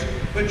her price,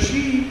 but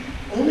she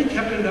only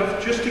kept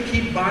enough just to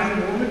keep buying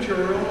more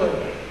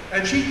material,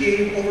 and she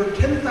gave over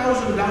 $10,000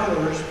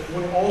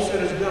 when all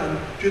said is done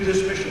to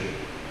this mission.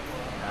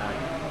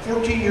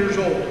 14 years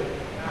old.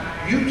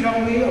 You tell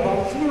me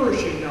about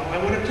flourishing now.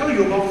 I want to tell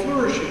you about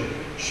flourishing.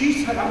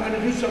 She said, I'm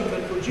going to do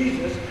something for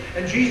Jesus,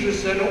 and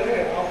Jesus said,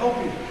 okay, I'll help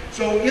you.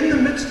 So in the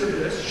midst of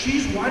this,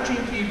 she's watching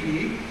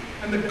TV,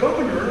 and the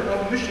governor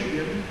of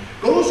Michigan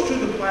goes to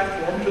the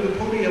platform, to the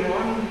podium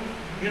on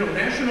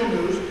national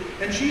news,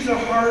 and she's a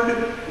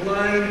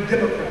hard-line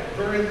Democrat,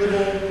 very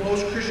liberal.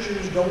 Most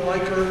Christians don't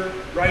like her,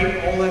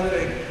 right? All that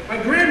thing.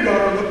 My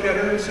granddaughter looked at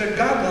her and said,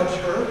 God loves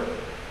her.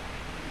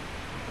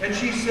 And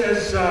she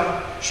says,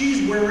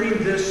 she's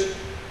wearing this,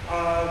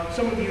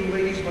 some of you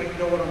ladies might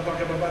know what I'm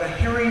talking about a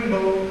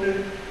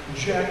herringbone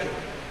jacket.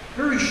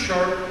 Very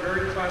sharp,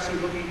 very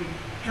classy-looking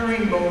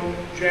herringbone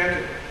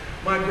jacket.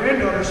 My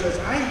granddaughter says,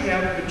 I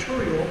have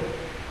material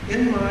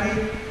in my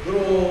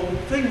little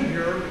thing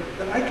here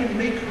that I can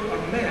make her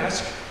a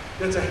mask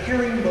that's a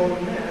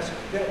herringbone mask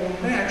that will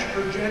match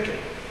her jacket.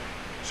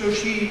 So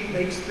she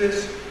makes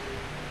this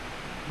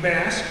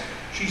mask.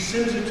 She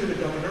sends it to the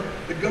governor.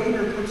 The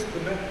governor puts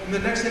and the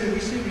next thing we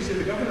see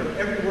the governor,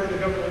 everywhere the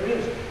governor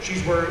is,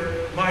 she's wearing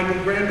my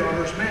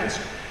granddaughter's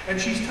mask. And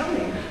she's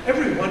telling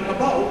everyone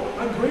about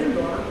my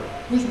granddaughter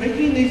who's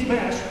making these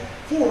masks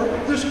for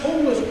this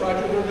homeless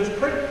project, or this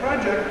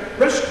Project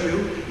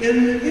Rescue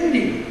in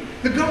India.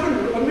 The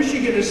governor of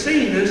Michigan is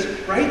saying this,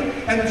 right?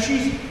 And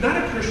she's not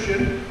a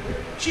Christian.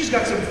 She's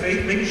got some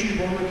faith. Maybe she's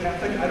Roman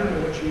Catholic. I don't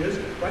know what she is,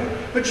 right?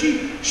 But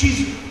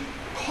she's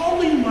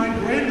calling my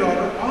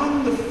granddaughter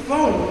on the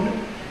phone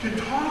to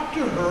talk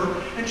to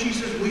her, and she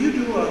says, will you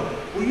do a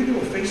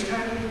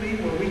FaceTime with me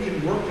where we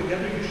can work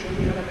together? You show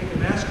me how to make a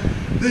mask.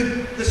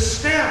 The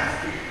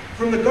staff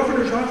from the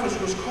governor's office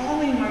was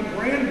calling my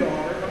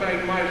granddaughter,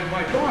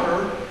 my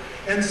daughter,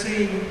 and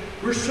saying,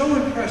 we're so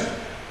impressed.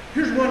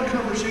 Here's one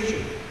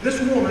conversation. This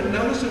woman,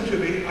 now listen to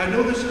me, I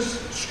know this is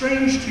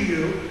strange to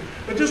you,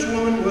 but this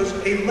woman was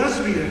a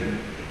lesbian,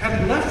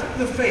 had left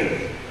the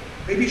faith.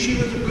 Maybe she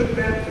was a good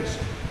Baptist.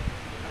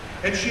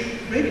 And she,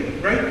 maybe,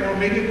 right? Or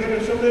maybe a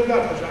good Assembly of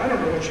God person. I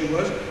don't know what she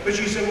was. But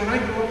she said, when I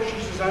grew up, she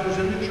says, I was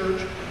in the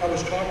church, I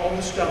was taught all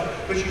this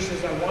stuff. But she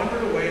says, I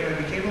wandered away and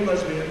I became a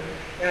lesbian.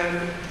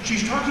 And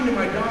she's talking to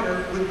my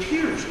daughter with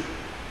tears.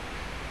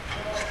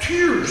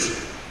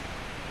 Tears.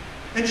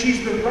 And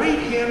she's the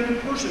right-hand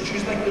person.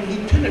 She's like the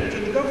lieutenant to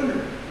the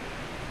governor.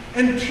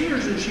 And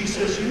tears, and she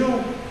says,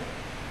 your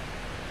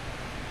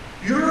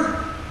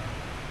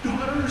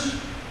daughter's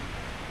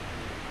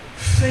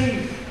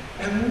faith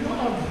and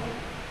love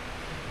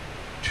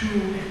to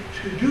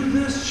do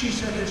this, she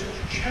said, has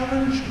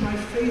challenged my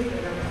faith,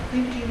 and I'm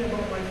thinking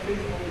about my faith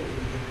all over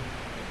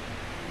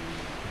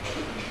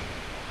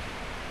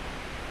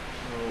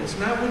again. It's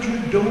not what you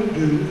don't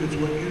do, it's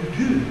what you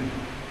do.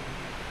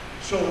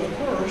 So, of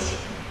course,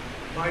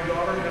 my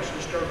daughter has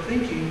to start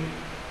thinking,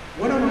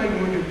 what am I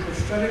going to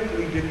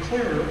prophetically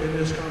declare in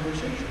this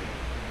conversation?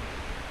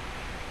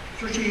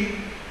 So she,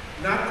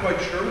 not quite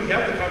sure, we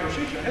have the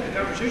conversation. I had the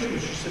conversation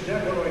with her. She said,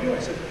 Dad, what do I do?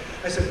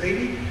 I said,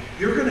 baby,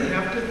 you're going to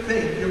have to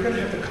think, you're going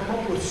to have to come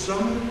up with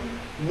some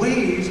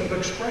ways of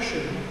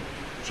expression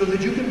so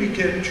that you can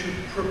begin to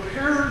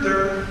prepare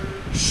their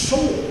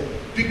soul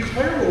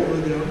declare over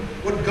them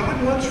what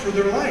God wants for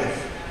their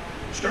life.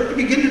 Start to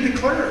begin to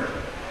declare it.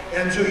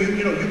 And so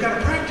you got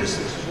to practice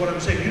this, is what I'm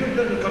saying. It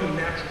doesn't come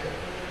natural,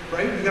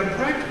 right? You got to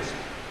practice.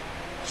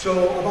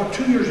 So about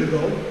 2 years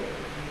ago,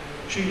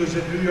 she was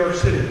in New York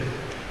City.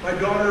 My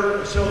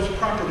daughter sells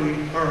property,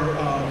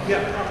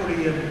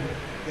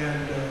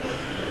 and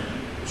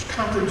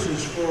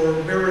conferences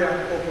for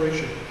Marriott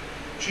Corporation.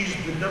 She's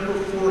the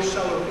 #4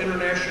 seller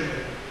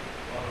internationally.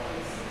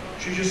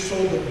 She just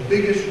sold the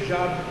biggest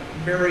job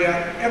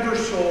Marriott ever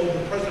sold.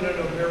 The president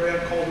of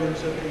Marriott called her and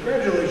said,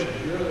 "Congratulations,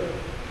 you're the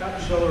top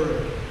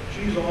seller."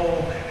 She's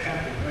all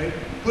happy, right?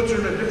 Puts her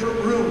in a different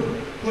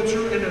room, puts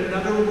her in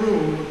another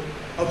room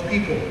of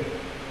people.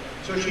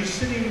 So she's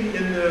sitting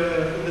in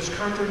this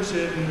conference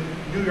in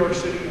New York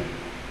City.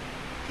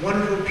 One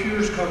of her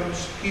peers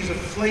comes. He's a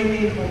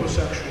flaming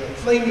homosexual.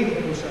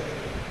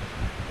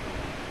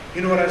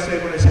 You know what I say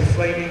when I say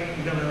flaming?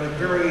 Like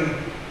very,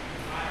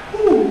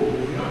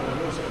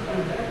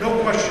 no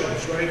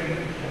questions, right?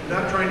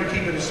 Not trying to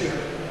keep it a secret.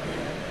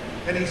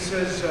 And he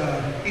says,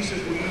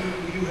 will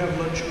you have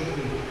lunch with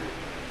me?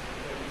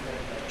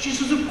 She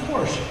says, of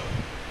course.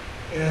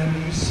 And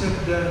he said,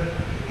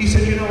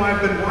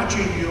 I've been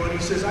watching you, and he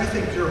says, I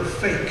think you're a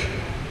fake.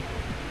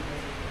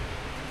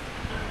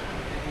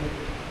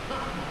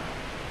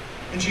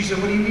 And she said,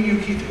 what do you mean you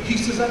keep? He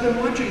says, I've been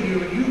watching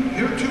you, and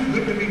you're too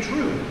good to be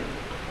true.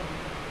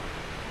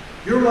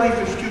 Your life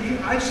is too good.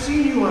 I've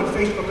seen you on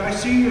Facebook. I've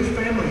seen your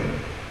family.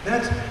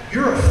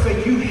 You're a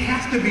fake. You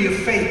have to be a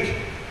fake.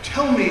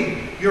 Tell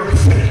me you're a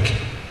fake.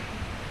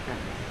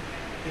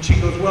 And she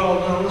goes, well,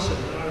 no, listen,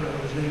 I don't know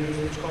what his name is.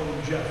 Let's call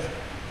him Jeff.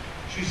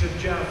 She said,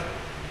 Jeff,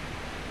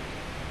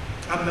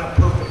 I'm not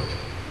perfect.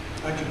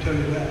 I can tell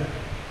you that.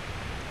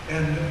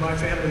 And my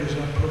family is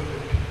not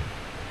perfect.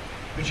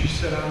 But she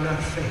said, I'm not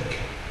fake.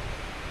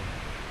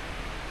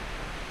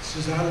 She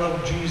says, I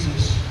love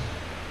Jesus.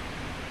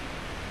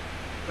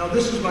 Now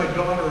this is my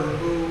daughter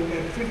who,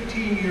 at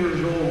 15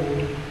 years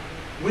old,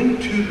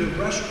 went to the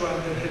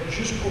restaurant that had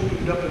just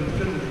opened up in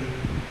Finley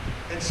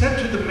and said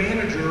to the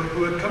manager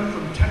who had come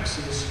from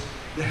Texas,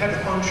 the head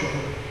honcho,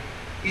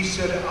 he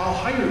said, I'll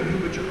hire you,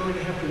 but you're going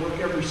to have to work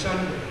every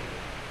Sunday.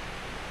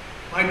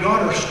 My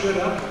daughter stood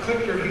up,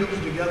 clicked her heels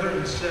together,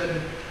 and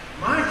said,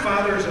 my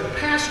father's a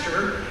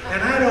pastor,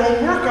 and I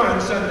don't work on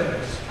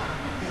Sundays.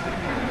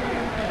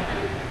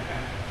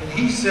 And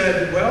he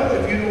said, well,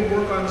 if you don't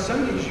work on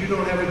Sundays, you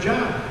don't have a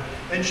job.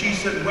 And she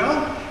said,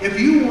 well, if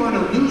you want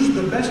to lose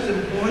the best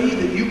employee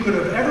that you could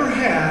have ever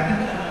had,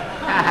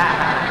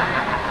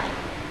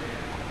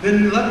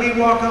 then let me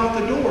walk out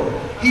the door.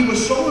 He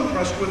was so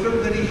impressed with her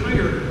that he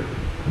hired her.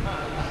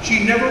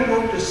 She never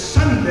worked a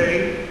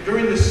Sunday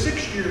during the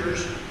 6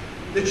 years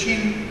that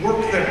she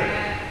worked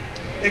there,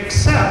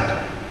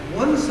 except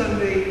one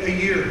Sunday a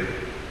year.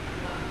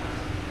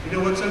 You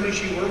know what Sunday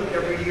she worked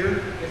every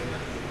year?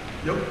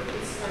 Nope.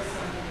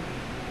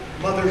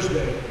 Mother's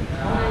Day.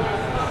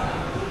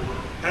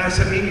 And I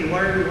said, Amy,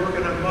 why are you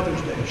working on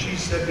Mother's Day? She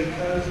said,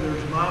 because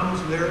there's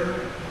moms there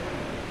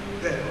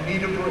that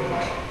need a break.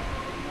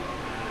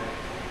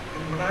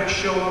 And when I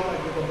show up, I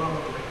give a mom a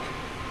break.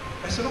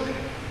 I said, okay.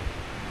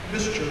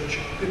 Miss Church,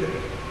 good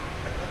day.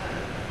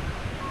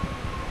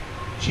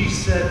 She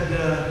said,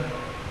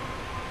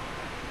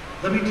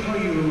 let me tell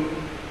you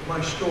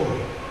my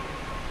story.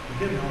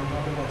 Again, now I'm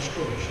talking about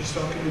story. She's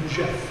talking to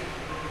Jeff.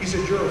 He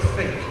said, you're a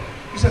fake.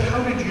 He said,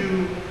 how did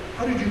you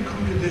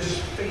come to this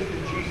faith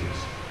in Jesus?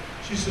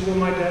 She said, well,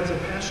 my dad's a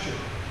pastor.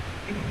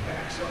 He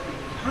backs up. He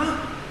goes, huh?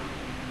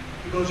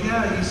 He goes,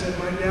 yeah. He said,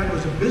 my dad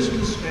was a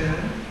businessman,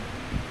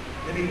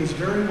 and he was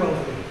very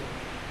wealthy.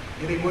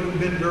 And he would have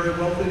been very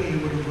wealthy. He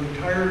would have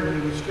retired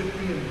when he was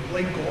 50 and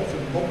played golf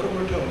in Boca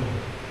Raton.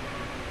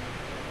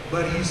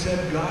 But he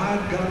said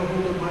God got a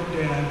hold of my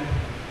dad,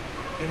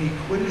 and he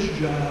quit his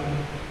job,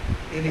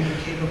 and he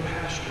became a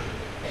pastor.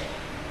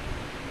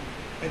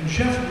 And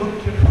Jeff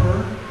looked at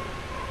her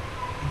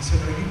and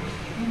said, are you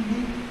kidding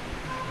me?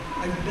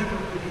 I've never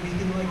heard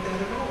anything like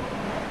that at all.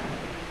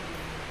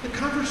 The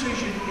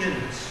conversation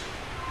ends.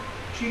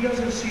 She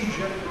doesn't see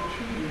Jeff for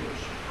 2 years.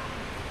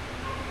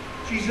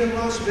 She's in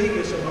Las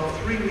Vegas about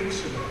 3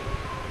 weeks ago.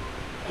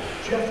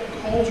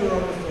 Jeff calls her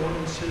on the phone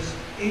and says,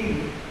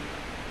 Amy,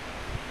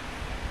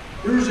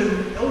 there's an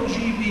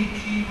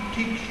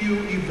LGBTQ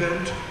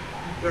event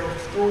they're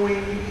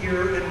throwing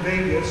here in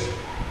Vegas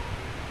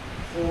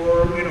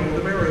for,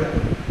 the Marriott.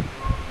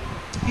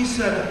 He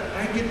said,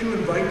 I get to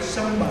invite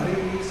somebody,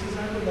 and he says,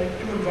 I would like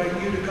to invite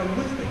you to come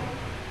with me.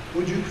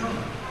 Would you come?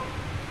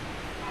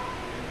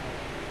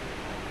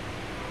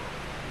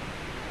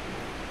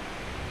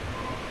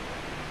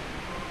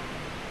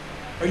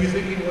 Are you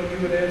thinking what you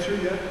would answer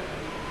yet?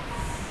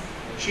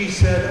 She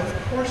said,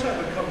 of course I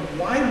would come.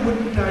 Why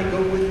wouldn't I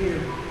go with you?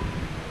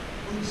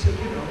 Well, he said,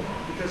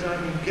 because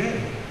I'm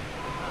gay.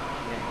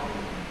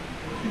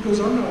 She goes,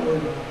 I'm not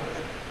worried about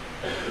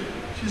that.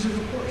 She says,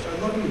 of course, I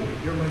love you.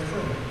 You're my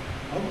friend.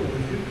 I'll go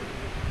with you.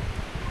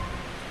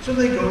 So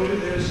they go to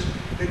this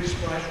big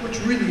splash, which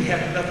really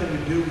had nothing to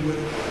do with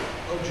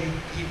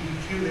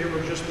LGBTQ. They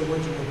were just the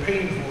ones who were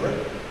paying for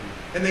it.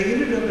 And they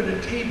ended up at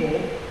a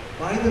table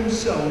by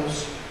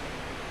themselves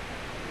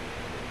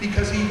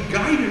because he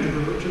guided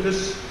her to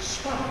this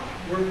spot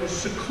where it was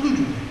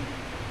secluded.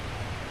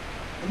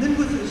 And then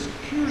with his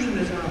tears in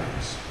his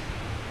eyes,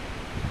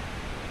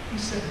 he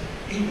said,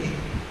 Amy,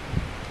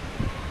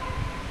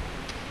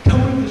 tell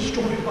me the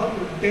story about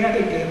your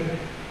dad again,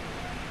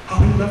 how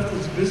he left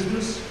his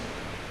business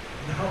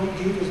and how he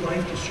gave his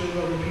life to serve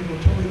other people.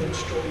 Tell me that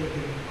story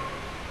again.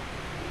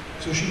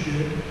 So she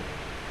did.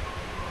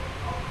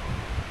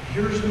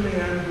 Here's a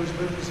man who's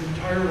lived his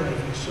entire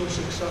life. He's so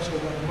successful,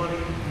 got money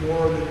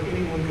more than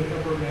anyone could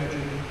ever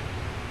imagine.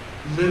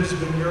 Lives,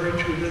 been married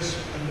to this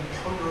and a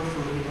partner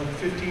for about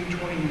 15,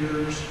 20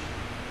 years.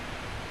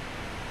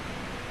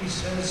 He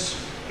says,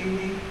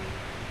 Amy,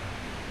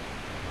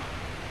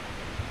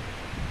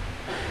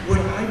 would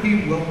I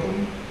be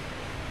welcome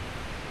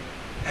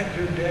at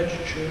your dad's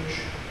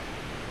church?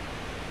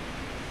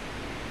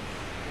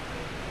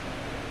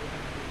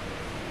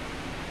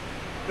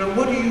 Now,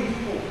 what do you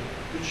hope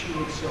that she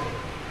would say?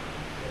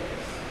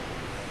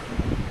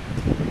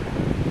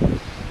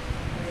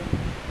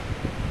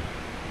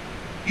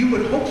 You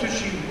would hope that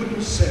she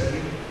wouldn't say,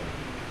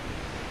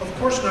 of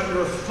course not,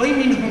 you're a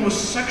flaming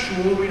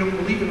homosexual, we don't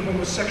believe in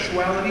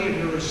homosexuality, and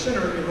you're a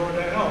sinner and you're going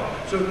to hell.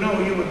 So no,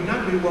 you would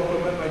not be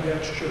welcome at my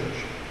dad's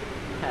church.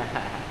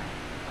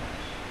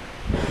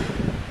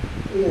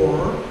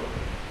 Or,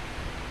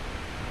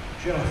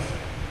 Jeff,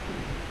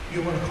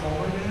 you want to call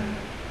my dad?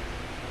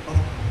 Of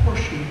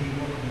course you would be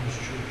welcome in his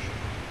church.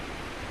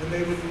 And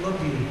they would love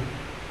you.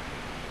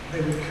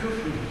 They would care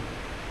for you.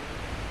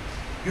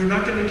 You're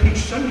not going to teach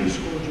Sunday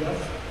school,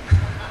 Jeff.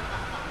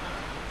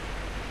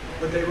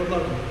 But they would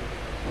love you.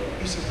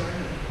 He says, I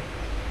know.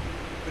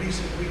 But he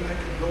said, I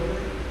could go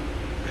there?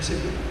 I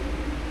said, yeah.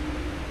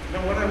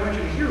 Now what I want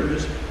you to hear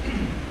is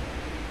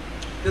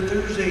that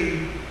there's a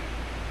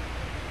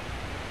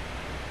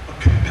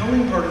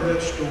compelling part of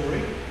that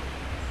story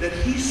that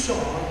he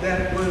saw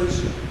that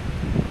was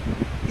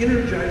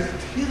energized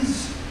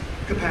his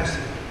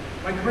capacity.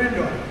 My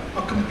granddaughter,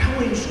 a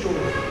compelling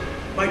story.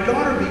 My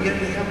daughter began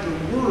to have the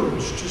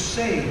words to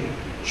say,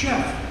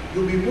 Jeff,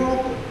 you'll be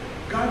welcome.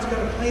 God's got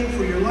a plan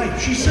for your life.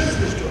 She says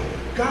this to him.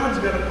 God's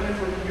got a plan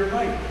for your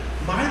life.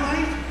 My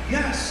life?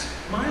 Yes,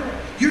 my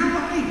life. Your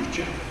life,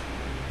 Jeff.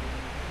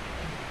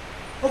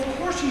 Of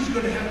course he's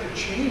going to have to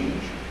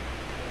change,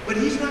 but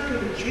he's not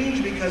going to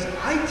change because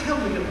I tell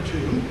him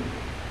to.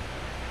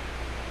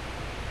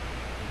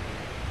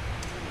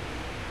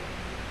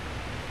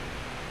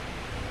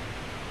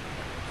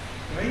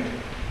 Right?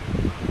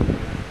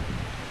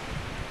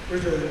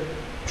 There's a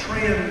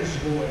trans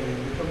boy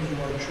that comes to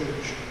our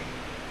church.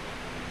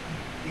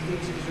 He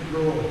thinks he's a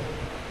girl,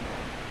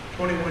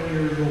 21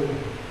 years old.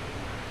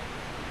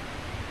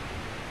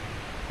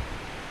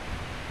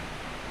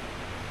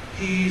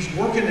 He's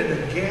working at a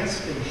gas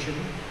station,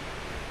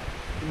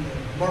 in the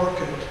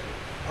market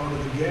part of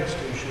the gas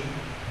station,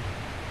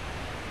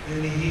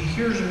 and he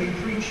hears me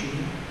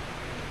preaching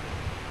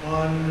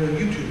on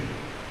YouTube.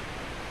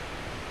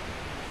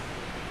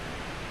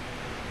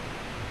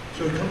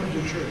 So he comes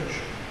to church,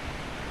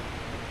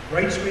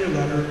 writes me a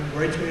letter,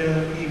 writes me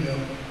an email,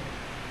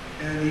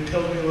 and he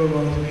tells me a little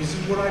about him. He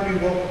says, would I be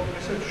welcome? I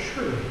said,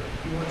 sure.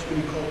 He wants to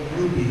be called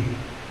Ruby.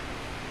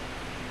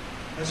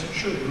 I said,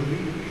 sure, Ruby,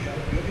 you'll be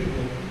welcome.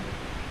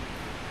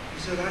 He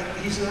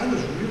said, I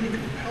was really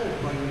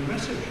compelled by your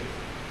message.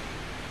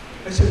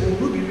 I said, well,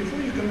 Ruby, before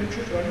you come to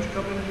church, why don't you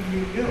come in and come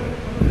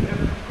in and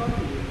have a cup of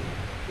coffee with me?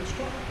 Let's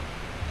talk.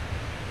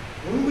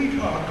 When we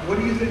talked, what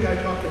do you think I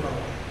talked about?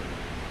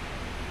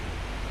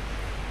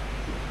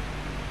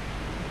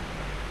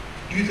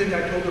 Do you think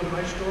I told him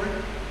my story?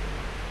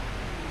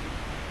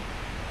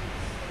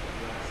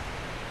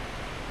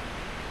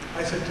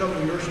 I said, tell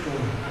me your story.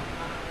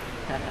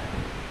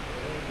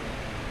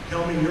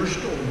 Tell me your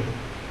story.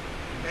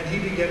 And he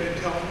began to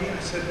tell me, I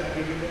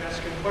began to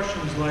ask him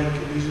questions like,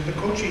 these are the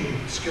coaching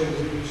skills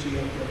that you see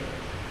out there.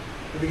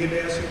 I began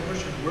to ask him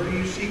questions, where do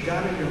you see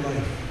God in your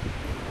life?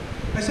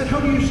 I said, how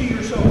do you see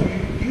yourself?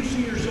 Do you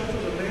see yourself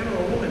as a man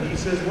or a woman? He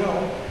says,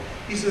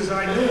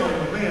 I know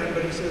I'm a man,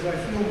 but he says, I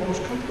feel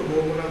most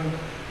comfortable when I'm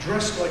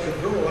dressed like a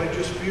girl. I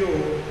just feel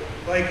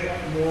like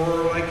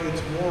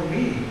it's more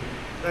me.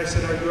 And I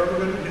said, are you ever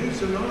going to? And he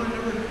said, no, I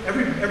never.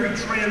 Every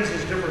trans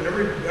is different.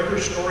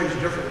 Every story is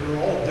different.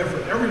 They're all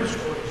different. Every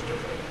story is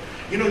different.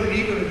 You know that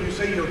even if you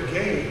say you're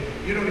gay,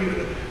 you don't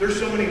even. There's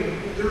so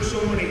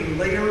many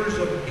layers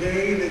of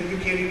gay that you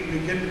can't even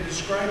begin to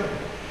describe them.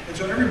 And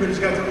so everybody's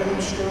got their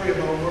own story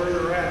about where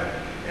they're at.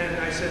 And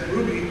I said,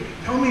 Ruby,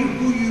 tell me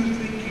who you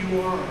think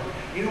you are.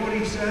 You know what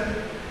he said?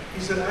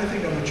 He said, I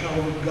think I'm a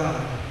child of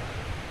God.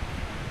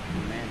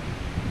 Amen.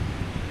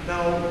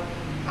 Now,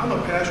 I'm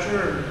a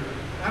pastor, and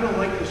I don't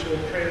like this whole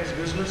trans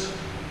business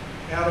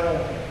at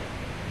all.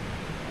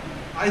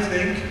 I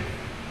think,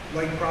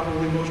 like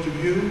probably most of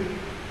you,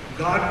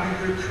 God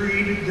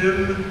created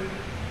them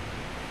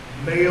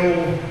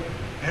male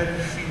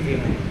and female.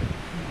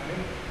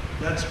 Right?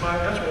 That's what I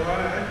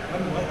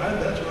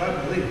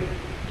believe.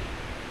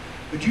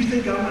 But you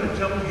think I'm going to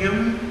tell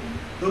him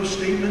Those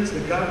statements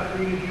that God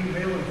created you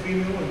male and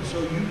female, and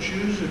so you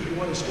choose if you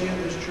want to stay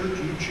in this church,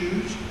 you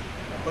choose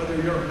whether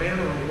you're a man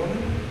or a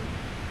woman.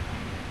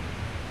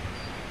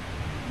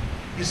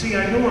 You see,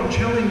 I know I'm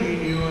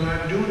challenging you and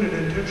I'm doing it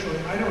intentionally.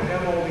 I don't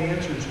have all the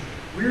answers.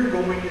 We're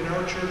going in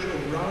our church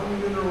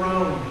around and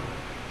around.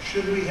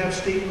 Should we have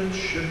statements?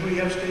 Shouldn't we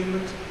have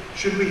statements?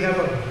 Should we have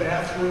a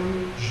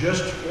bathroom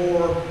just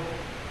for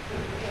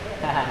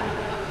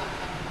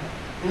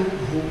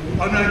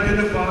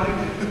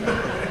unidentified?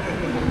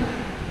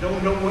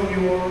 Don't know what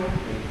you are.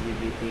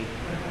 LGBT.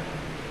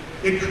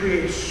 It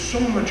creates so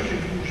much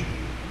confusion.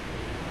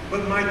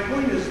 But my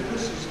point is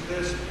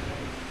this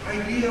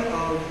idea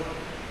of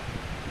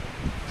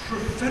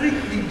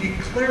prophetically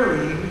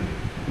declaring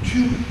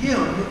to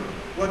him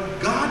what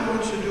God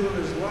wants to do in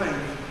his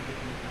life,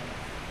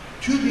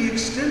 to the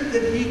extent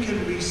that he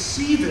can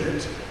receive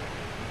it,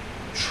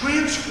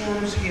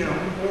 transforms him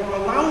or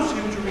allows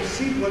him to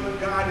receive what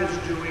God is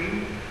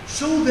doing,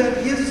 so that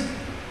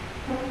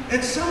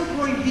at some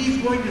point he's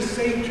going to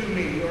say to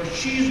me, or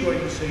she's going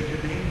to say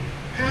to me,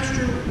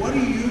 Pastor, what do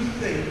you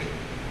think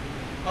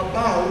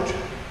about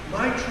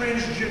my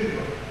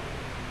transgender?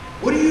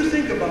 What do you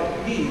think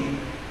about me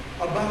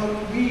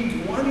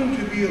wanting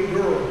to be a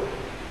girl?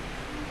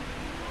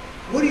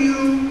 What do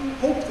you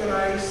hope that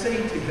I say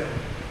to him?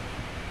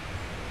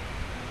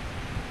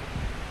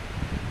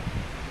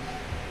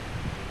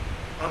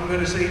 I'm going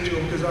to say to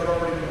him, because I've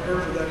already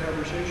prepared for that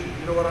conversation,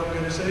 you know what I'm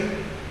going to say?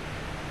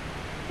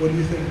 What do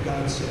you think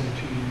God said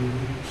to you,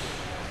 Ruby?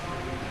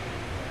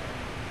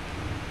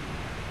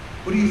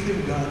 What do you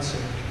think God said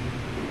to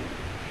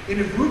you? And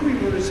if Ruby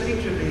were to say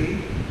to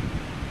me,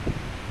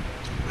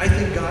 I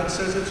think God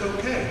says it's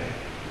okay,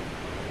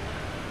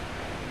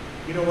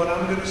 you know what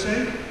I'm going to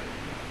say?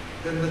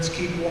 Then let's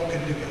keep walking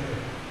together.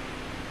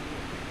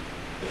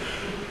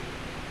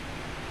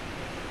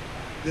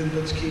 Then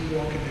let's keep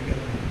walking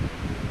together.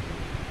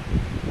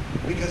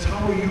 Because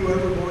how are you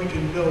ever going to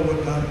know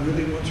what God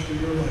really wants for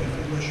your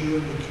life unless you're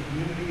in the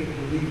community of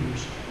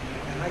believers?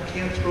 And I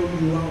can't throw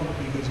you out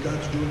because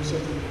God's doing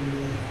something in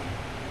your life.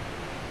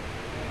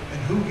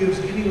 And who gives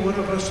any one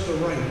of us the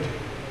right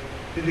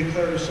to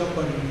declare to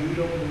somebody, you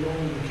don't belong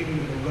in the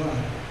kingdom of God?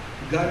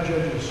 God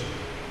judges.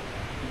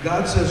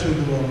 God says who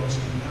belongs,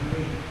 not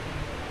me.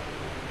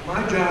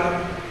 My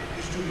job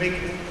is to make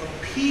an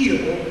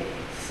appeal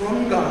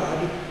from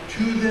God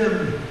to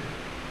them.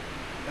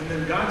 And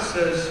then God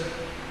says,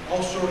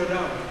 I'll sort it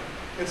out.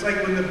 It's like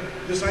when the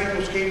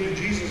disciples came to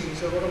Jesus and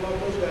said, what about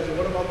those guys? And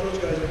what about those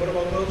guys? And what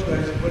about those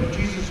guys? And what did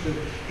Jesus do?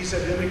 He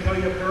said, let me tell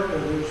you a parable.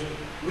 There's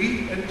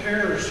wheat and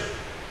tares.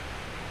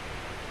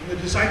 And the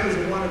disciples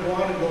would want to go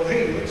out and go,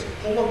 hey, let's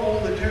pull up all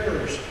the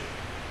tares.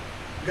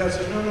 God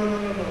says, no, no, no,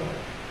 no, no.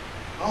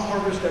 I'll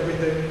harvest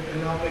everything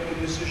and I'll make a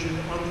decision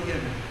on the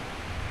end.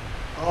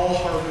 I'll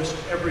harvest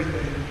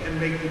everything and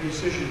make the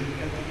decision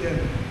at the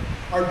end.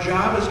 Our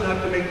job is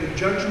not to make the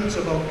judgments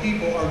about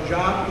people. Our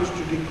job is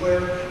to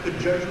declare the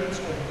judgments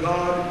of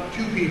God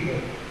to people.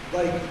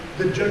 Like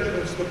the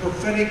judgments, the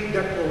prophetic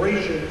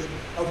declarations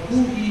of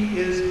who he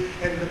is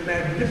and the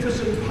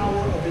magnificent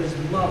power of his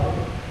love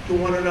to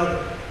one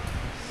another.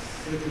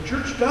 And if the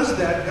church does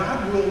that,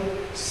 God will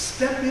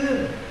step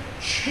in,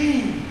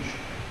 change.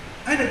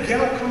 I had a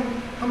gal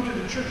come to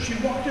the church. She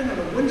walked in on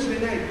a Wednesday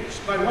night.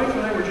 My wife and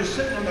I were just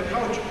sitting on the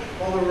couch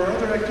while there were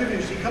other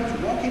activities. She comes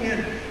walking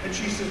in and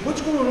she says, what's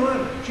going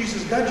on? She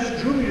says, God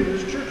just drew me to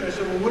this church. I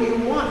said, well, what do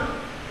you want?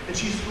 And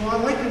she says, well,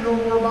 I'd like to know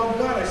more about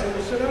God. I said,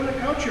 well, sit on the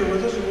couch here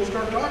with us and we'll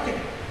start talking.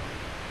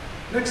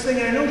 Next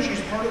thing I know, she's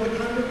part of the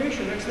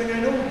congregation. Next thing I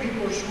know,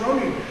 people are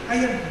surrounding. I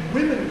had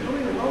women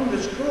coming around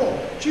this girl.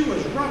 She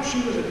was rough.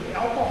 She was an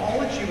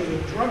alcoholic. She was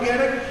a drug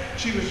addict.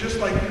 She was just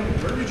like,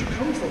 where did you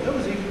come from? That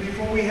was even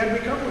before we had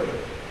recovery.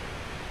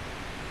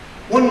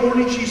 One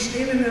morning, she's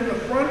standing in the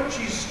front.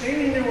 She's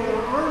standing there with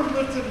her arms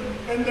lifted,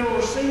 and they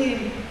were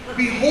singing,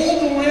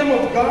 Behold the Lamb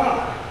of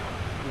God.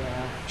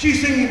 Yeah.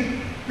 She's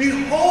singing,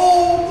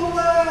 Behold the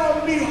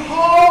Lamb,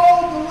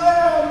 behold the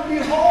Lamb,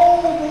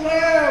 behold the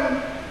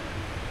Lamb.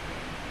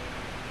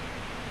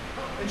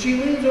 And she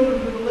leans over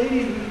to the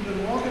lady who's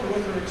been walking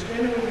with her and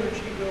standing with her, and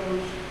she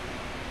goes,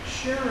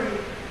 Sherry,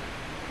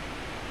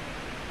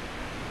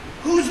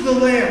 who's the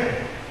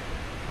Lamb?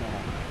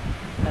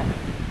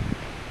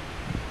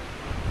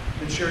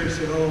 And Sherry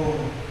said,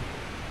 oh,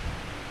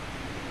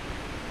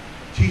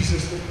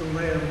 Jesus is the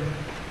Lamb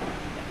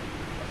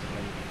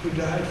who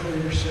died for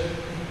your sin,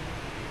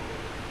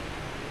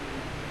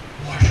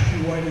 washed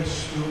you white as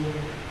snow,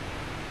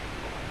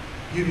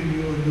 giving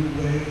you a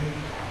new way.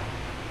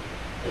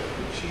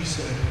 She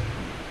said,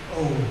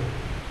 oh,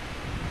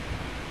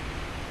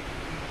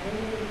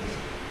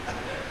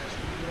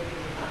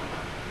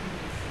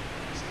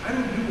 I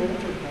don't do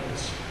altar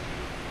calls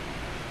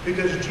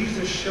because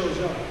Jesus shows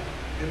up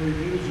and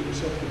reveals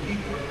himself to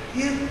people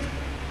if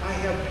I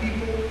have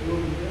people who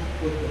will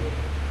walk with them.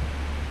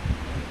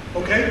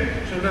 Okay?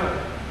 So now,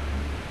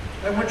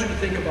 I want you to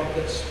think about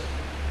this.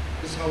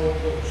 This is how we'll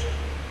close.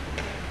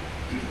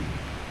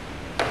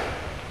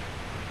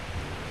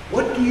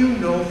 What do you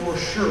know for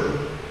sure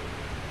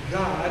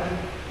God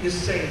is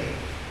saying.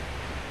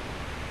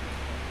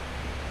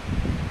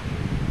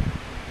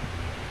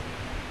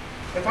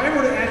 If I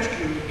were to ask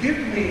you, give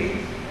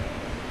me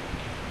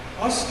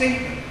a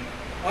statement,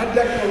 a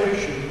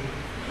declaration,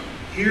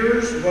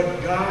 here's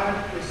what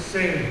God is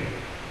saying.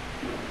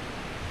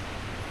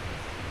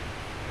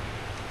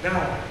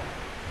 Now,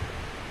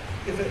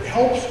 if it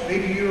helps,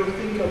 maybe you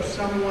think of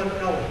someone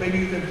else. Maybe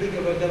you can think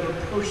of another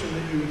person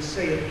that you would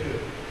say it to.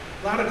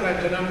 A lot of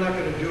times, and I'm not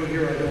going to do it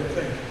here, I don't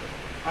think,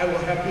 I will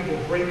have people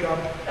break up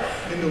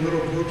into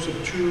little groups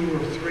of 2 or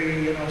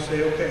 3, and I'll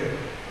say, okay,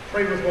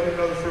 pray with one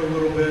another for a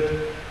little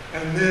bit,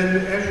 and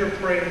then as you're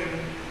praying,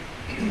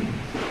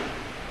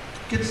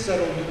 get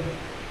settled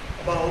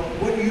about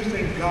what you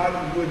think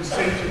God would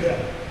say to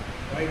them,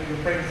 right? You're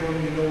praying for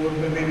them, you know a little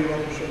bit maybe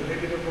about their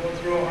maybe they're going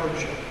through a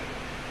hardship.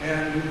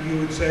 And you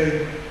would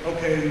say,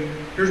 okay,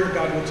 here's what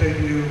God would say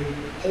to you,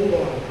 hold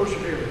on,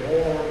 persevere,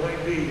 or it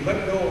might be,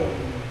 let go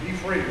and be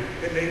free.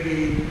 It may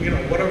be,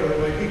 whatever it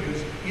might be,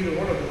 because either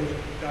one of those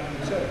God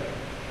would say.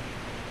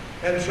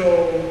 And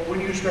so when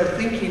you start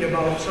thinking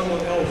about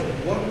someone else,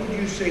 what would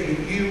you say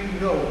that you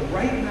know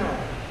right now?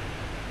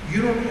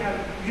 You don't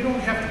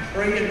have to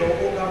pray and go,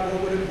 oh God,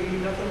 what would it be?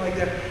 Nothing like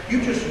that.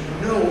 You just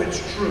know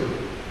it's true.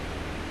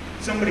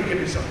 Somebody give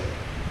me something.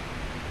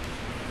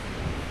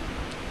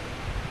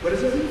 What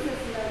is it?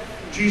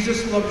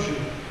 Jesus loves you.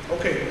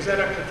 Okay, is that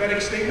a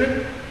prophetic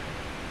statement?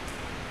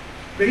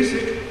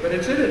 Basic, but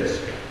it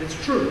is. It's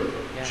true.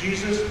 Yeah.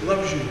 Jesus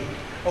loves you.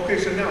 Okay,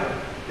 so now,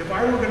 if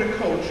I were going to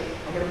coach,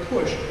 I'm going to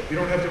push. You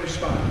don't have to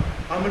respond.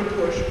 I'm going to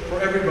push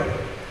for everybody.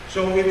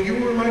 So if you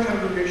were in my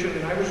congregation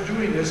and I was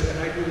doing this, and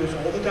I do this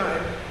all the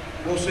time,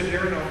 we'll sit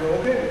here and I'll go,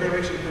 okay, we're going to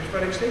make some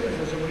prophetic statements.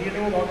 I say, what do you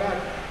know about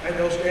God? And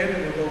they'll stand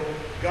and they'll go,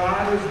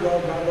 God is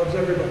love, God loves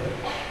everybody.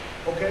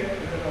 Okay?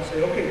 And then I'll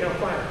say, okay, now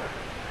fine.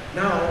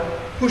 Now,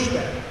 push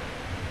back.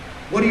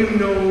 What do you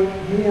know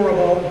more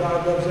about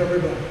God loves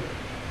everybody?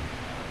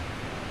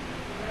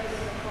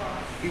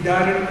 He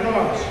died on the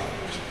cross.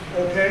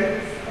 Okay?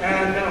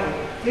 And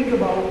now, think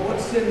about what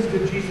sins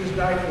did Jesus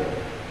die for?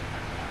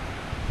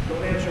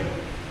 Don't answer me.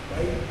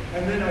 Right?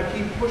 And then I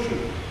keep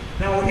pushing.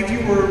 Now, if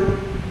you were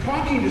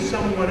talking to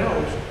someone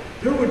else,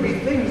 there would be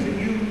things that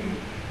you,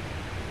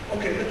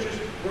 okay,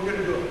 we're going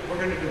to do it. We're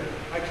going to do it.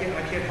 I can't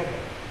help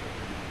it.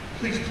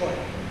 Please play.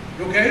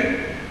 You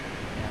okay?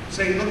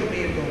 Say, look at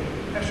me and go,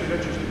 Pastor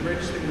Dutch is the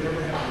greatest thing that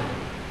ever happened.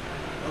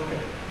 Okay,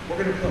 we're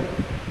going to play.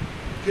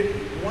 Get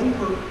one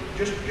person,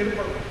 just get a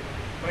partner.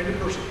 Find a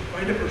person,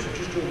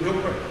 just do it real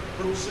quick.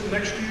 Person sitting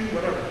next to you,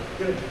 whatever.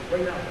 Get it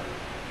right now.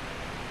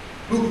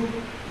 Move.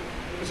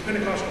 It's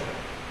Pentecostal.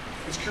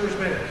 It's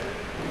charismatic.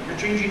 You're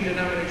changing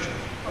denominations.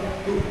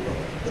 Move.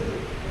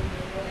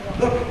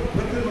 Look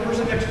at the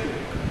person next to you.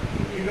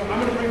 You go, I'm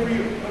going to pray for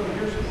you.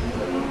 Here's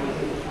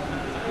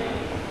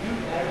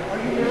are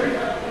you married?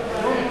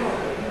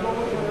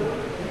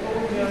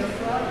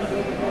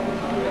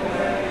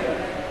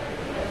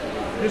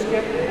 Just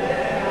get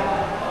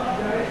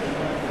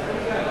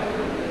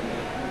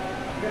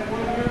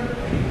one here.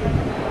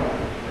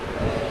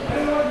 I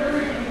don't know if you're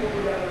people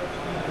together.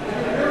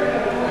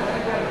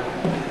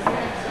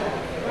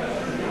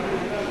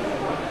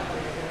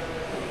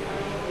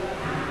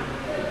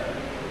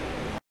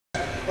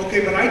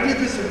 Okay, but I did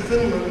this in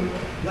Finland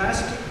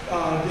last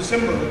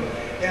December,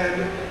 and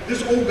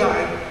this old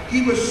guy,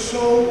 he was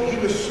so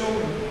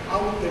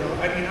out there.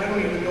 I mean, I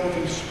don't even know if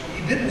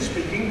he didn't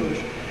speak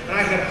English. And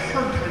I had a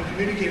hard time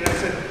communicating. I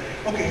said,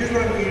 okay, here's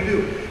what I want you to do.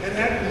 And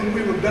when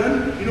we were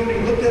done, you know when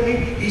he looked at me?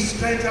 He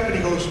stands up and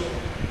he goes,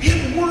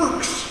 it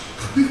works.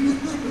 It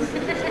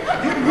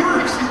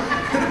works.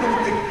 And I'm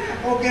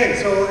like, okay,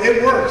 so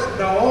it works.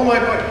 Now all my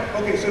point.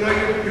 Okay, so now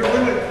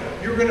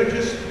you're gonna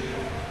just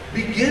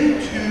begin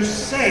to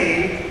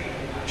say,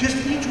 just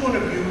each one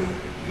of you,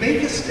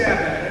 make a stab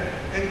at it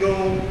and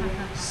go,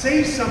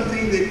 say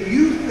something that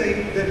you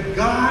think that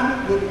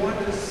God would want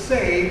to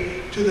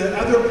say to the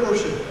other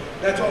person.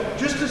 That's all,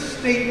 just a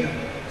statement.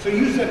 So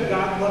you said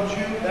God loves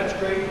you, that's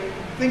great.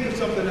 Think of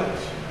something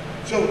else.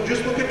 So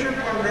just look at your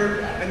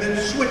partner and then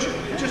switch it.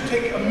 It just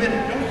take a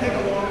minute, don't take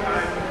a long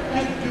time,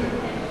 just do it.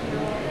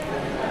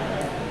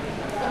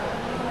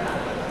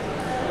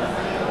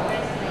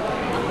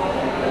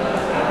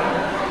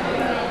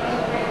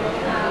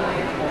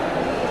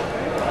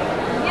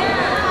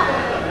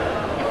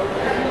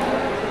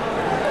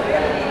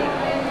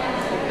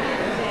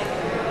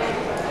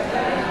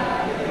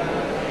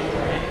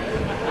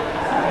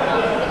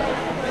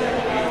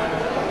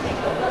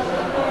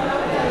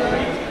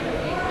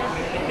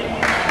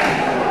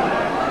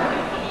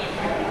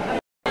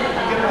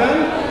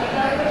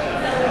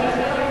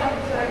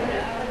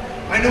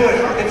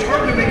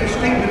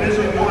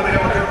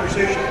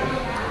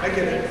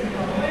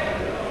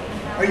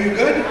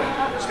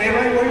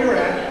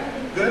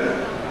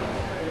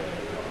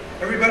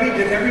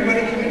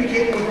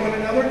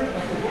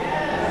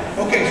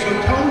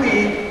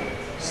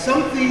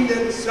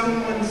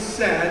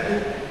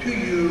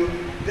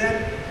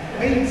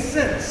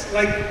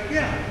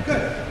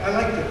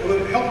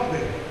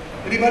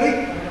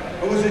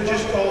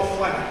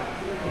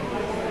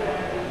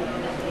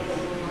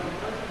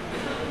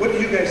 What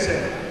did you guys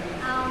say?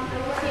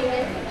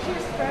 She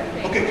was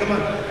perfect. Okay, come on.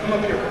 Come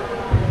up here.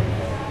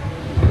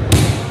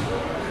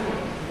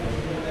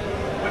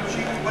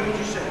 What did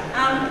you say?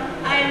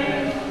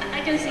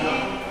 I can see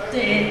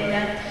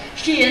that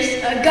she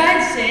is. God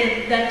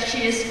said that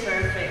she is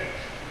perfect.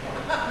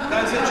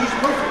 God said she's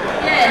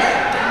perfect. Yes,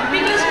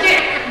 because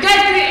God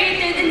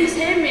created in His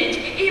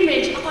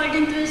image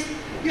according to His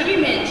Yeah.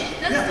 image.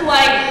 That's Yeah.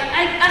 why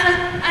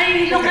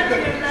I look Okay, at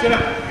good. her Sit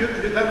like.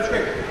 down. That was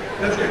great.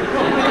 That's great. No.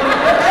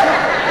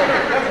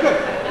 That's good.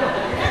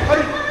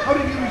 How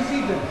did you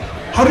receive that?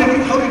 How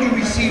did you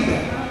receive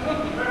that?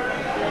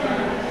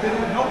 Did it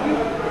help you?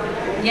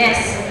 Yes.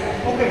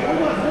 Okay,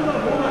 hold on.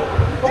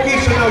 Okay,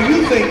 so now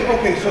you think,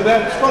 okay, so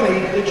that's funny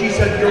that she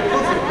said you're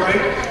perfect,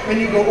 right? And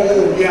you go,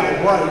 oh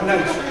yeah, right,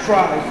 nice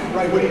try,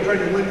 right? When you're trying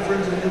to win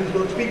friends and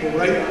influence people,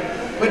 right?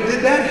 But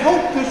did that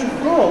help this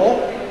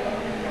girl?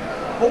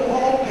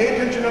 Oh, pay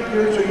attention up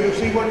here so you'll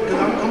see what, because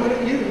I'm coming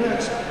at you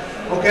next.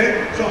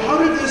 Okay, so how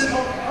did this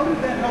help? How did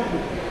that help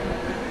you?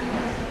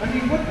 I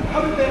mean,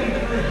 how did that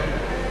encourage you?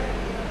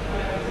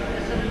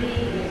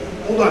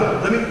 Hold on,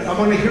 I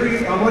want to hear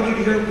you, I want you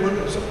to hear one,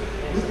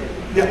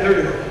 yeah, there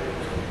you go.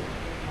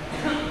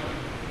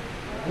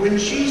 When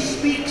she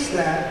speaks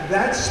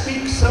that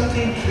speaks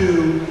something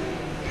to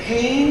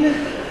pain,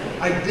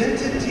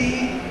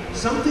 identity,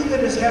 something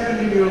that has happened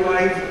in your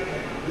life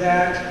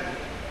that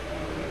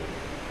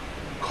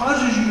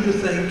causes you to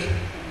think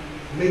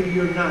maybe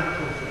you're not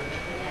perfect.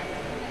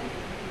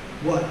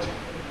 What?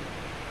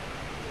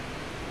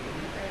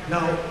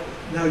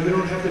 Now you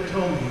don't have to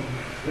tell me,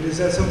 but is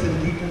that something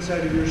deep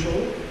inside of your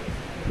soul?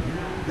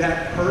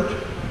 That hurt?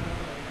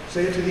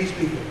 Say it to these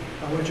people.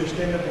 I want you to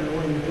stand up and I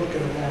want you to look at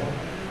them all.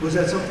 Was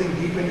that something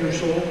deep in your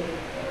soul?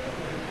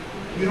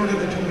 You don't have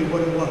to tell me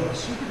what it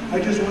was. I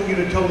just want you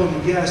to tell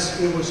them, yes,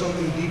 it was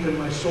something deep in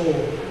my soul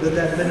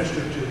that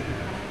ministered to.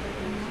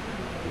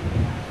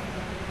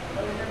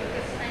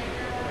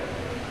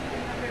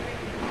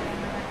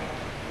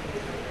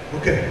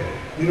 Okay,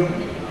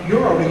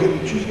 you're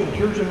already she's got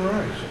tears in her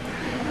eyes.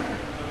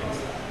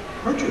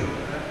 Aren't you?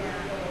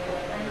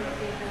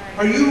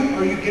 Are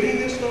you getting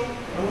this though?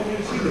 I want you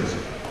to see this.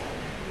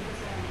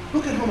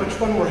 Look at how much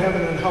fun we're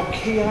having and how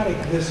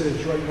chaotic this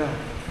is right now.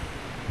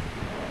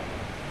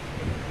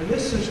 And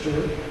this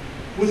sister,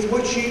 with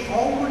what she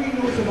already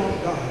knows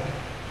about God,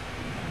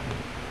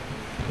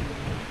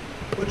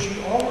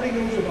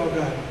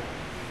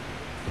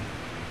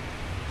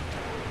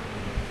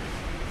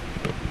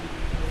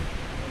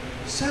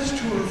 says to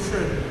her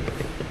friend,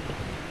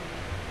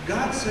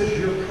 God says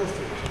you're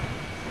perfect.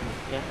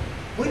 Yeah.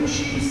 When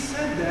she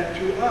said that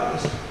to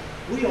us,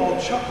 we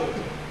all chuckled.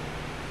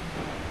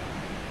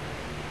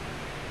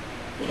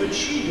 But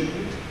she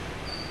didn't.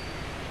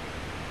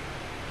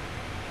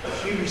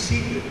 She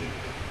received it.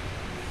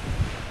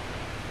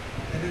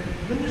 And it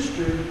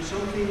ministered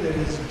something that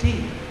is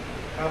deep,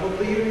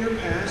 probably in your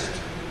past,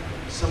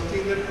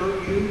 something that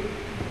hurt you.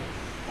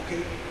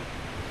 Okay,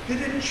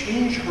 did it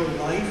change her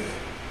life?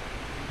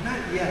 Not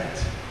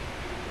yet.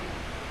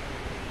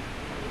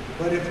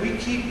 But if we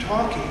keep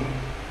talking,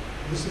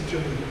 listen to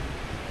me.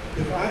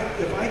 If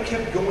I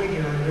kept going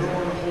here and there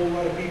weren't a whole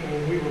lot of people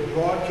and we were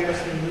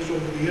broadcasting this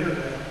over the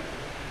internet,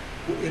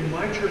 in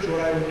my church what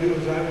I would do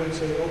is I would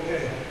say,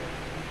 okay,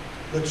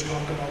 let's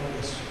talk about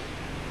this.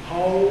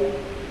 How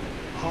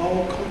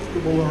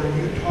comfortable are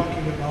you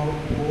talking about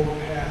your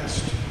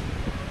past?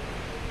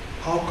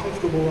 How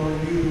comfortable are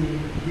you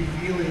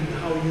revealing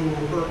how you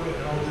were hurt and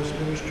how this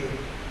ministered?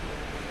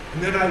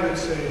 And then I would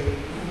say,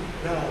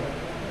 now,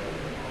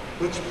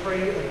 let's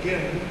pray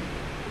again,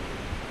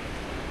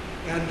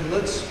 and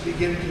let's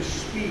begin to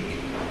speak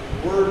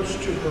words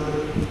to her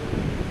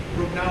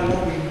from now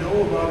what we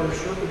know about her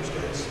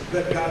circumstance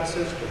that God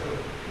says to her.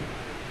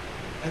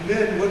 And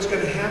then what's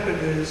going to happen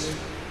is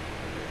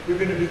you're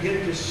going to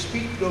begin to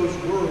speak those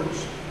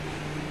words,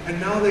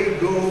 and now they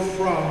go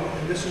from,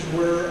 and this is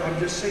where I'm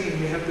just saying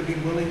you have to be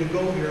willing to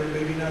go here.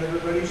 Maybe not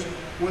everybody's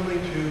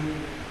willing to,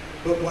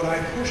 but what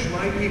I push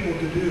my people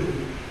to do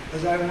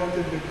is I want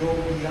them to go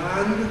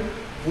beyond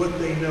what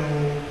they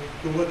know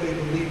to what they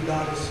believe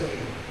God is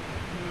saying.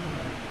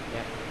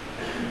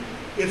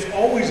 It's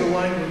always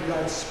aligned with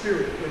God's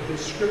Spirit and His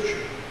Scripture.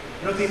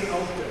 Nothing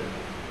out there.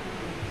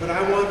 But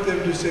I want them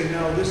to say,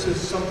 now this is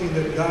something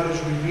that God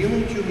is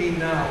revealing to me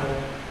now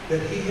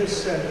that He has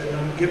said, and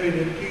I'm giving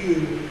it to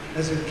you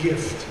as a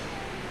gift.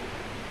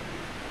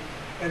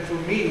 And for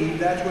me,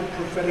 that's what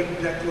prophetic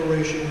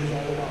declaration is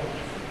all about.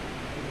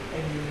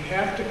 And you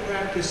have to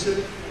practice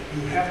it,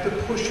 you have to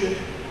push it,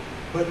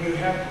 but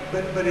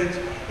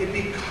it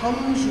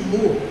becomes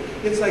more.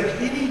 It's like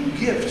any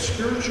gift,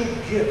 spiritual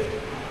gift.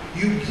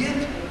 You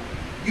get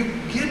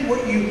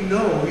what you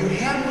know. You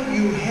have what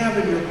you have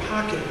in your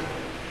pocket.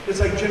 It's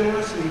like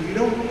generosity. If you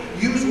don't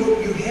use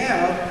what you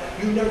have,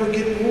 you never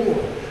get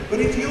more. But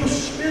if you'll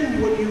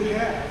spend what you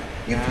have,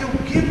 if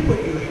you'll give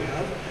what you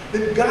have,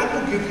 then God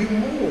will give you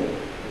more.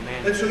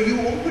 Amen. And so you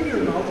open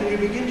your mouth and you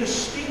begin to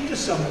speak to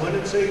someone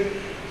and say,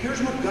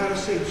 here's what God is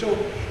saying. So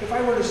if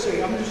I were to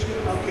say, I'm just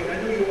going to, okay,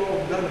 I know you all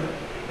have done it,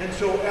 And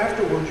so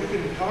afterwards, you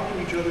can talk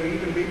to each other,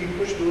 even maybe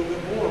push a little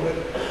bit more, but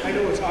I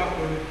know it's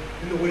awkward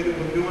in the way that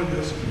we're doing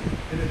this,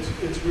 and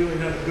it's really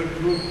not a good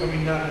group, I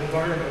mean, not an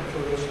environment for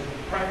us to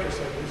practice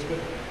like this,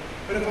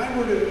 but if I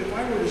were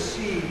to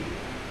see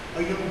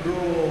a young girl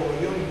or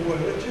a young boy,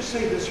 let's just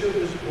say this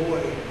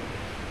boy,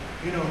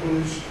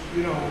 who's,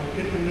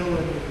 in Manila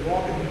and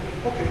walking,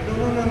 okay, no.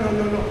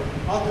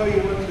 I'll tell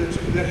you what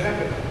that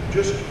happened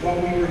just while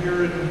we were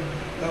here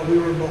we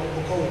were in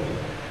Bacolod.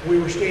 We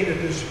were staying at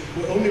this,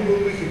 the only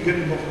room we could get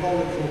in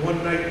Bacolod for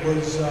one night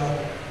was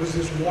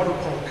this water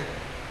park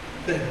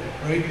thing,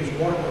 right? This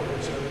water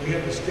park. So we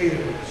had to stay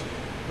there. It's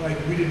like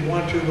we didn't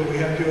want to, but we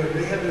had to.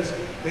 They had this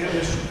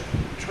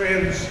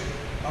trans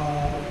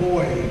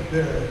boy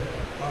there.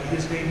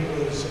 His name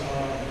was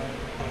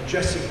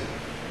Jesse.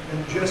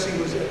 And Jesse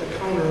was at the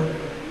counter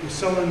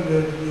selling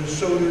the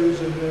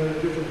sodas and the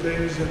different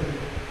things,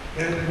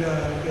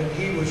 and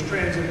he was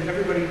trans, and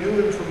everybody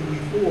knew him from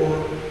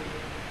before.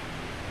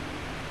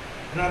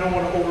 And I don't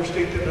want to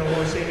overstate that. I don't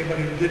want to say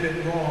anybody did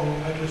it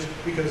wrong. I just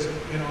because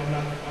I'm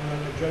not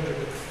the judge of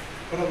it.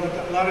 But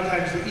a lot of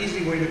times the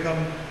easy way to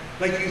come,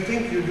 like you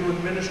think you're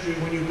doing ministry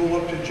when you go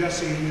up to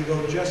Jesse and you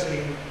go,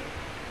 Jesse,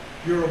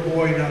 you're a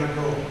boy, not a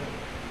girl.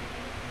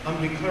 I'm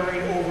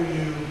declaring over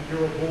you,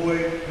 you're a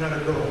boy, not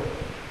a girl.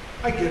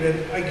 I get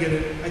it. I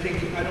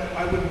think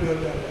I wouldn't do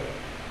it that way.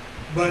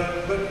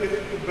 But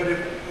if I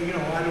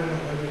don't know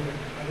everything.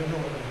 I don't know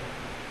everything.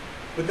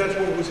 But that's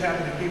what was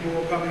happening. People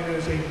were coming in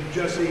and saying,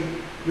 Jesse,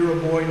 you're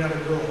a boy, not a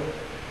girl.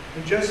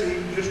 And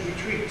Jesse just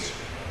retreats.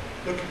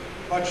 Look,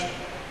 watch.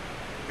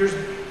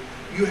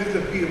 You have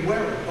to be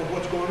aware of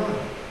what's going on.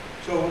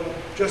 So,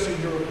 Jesse,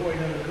 you're a boy,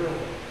 not a girl.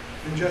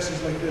 And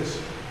Jesse's like this.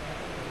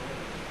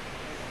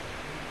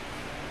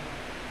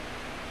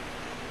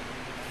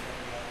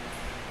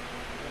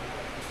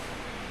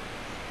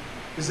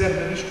 Is that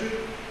ministry?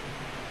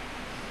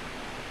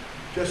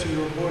 Jesse,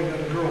 you're a boy, not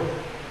a girl.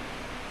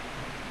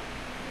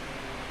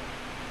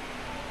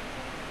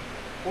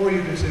 Or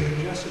you can say,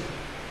 Jesse.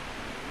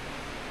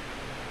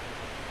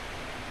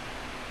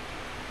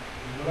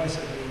 And what I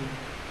said to him,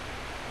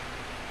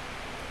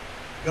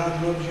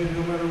 God loves you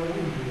no matter who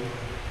you are.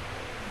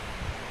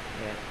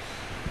 Yes.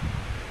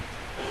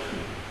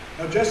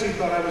 Now Jesse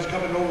thought I was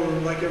coming over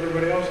like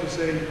everybody else to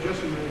say,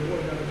 Jesse, you're a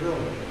boy, not a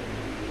girl.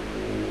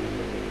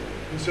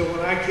 And so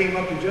when I came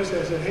up to Jesse,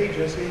 I said, hey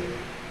Jesse,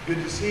 good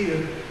to see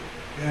you.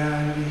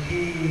 And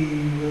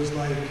he was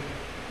like,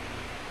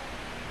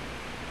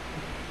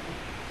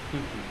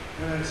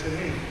 and I said,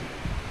 hey,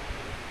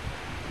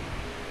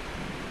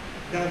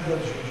 God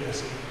loves you,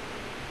 Jesse.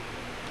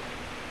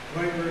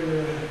 Right where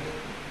you're at.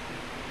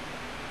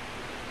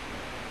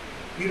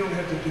 You don't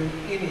have to do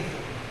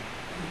anything,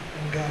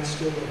 and God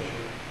still loves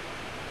you.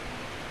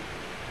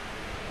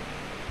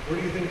 Where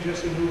do you think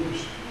Jesse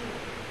moves?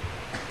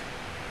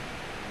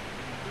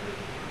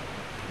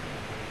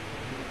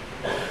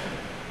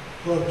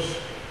 Close.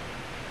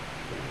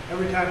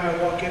 Every time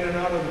I walk in and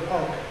out of the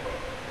park,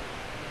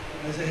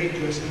 I say, hey,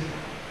 Jesse,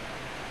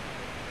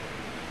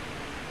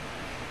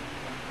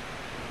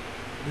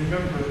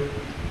 remember,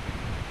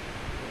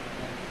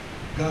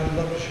 God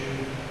loves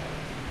you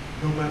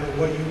no matter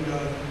what you've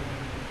done,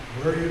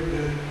 where you've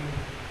been,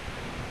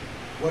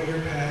 what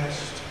your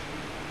past,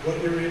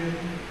 what you're in,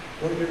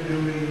 what you're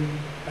doing.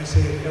 I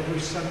say it every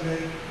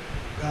Sunday.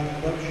 God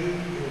loves you.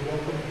 You're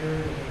welcome here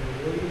no matter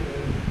where you've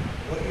been,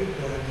 what you've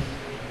done,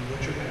 and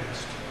what your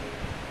past.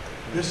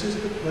 This is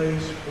the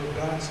place where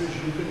God says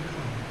you can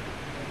come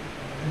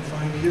and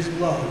find His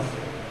love,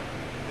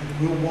 and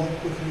we'll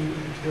walk with you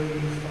until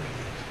you find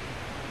it.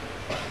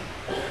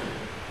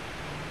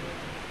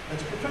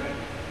 That's prophetic.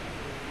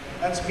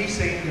 That's me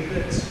saying to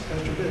Vince,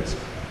 Pastor Vince,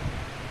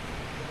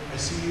 I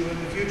see you in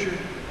the future.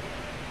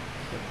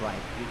 The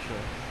bright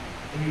future.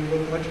 And you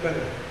look much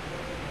better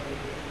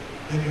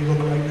than you look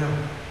right now.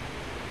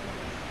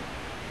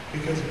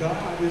 Because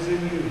God is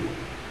in you.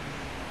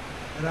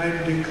 And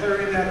I'm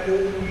declaring that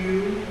over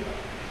you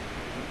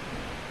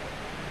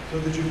so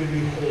that you can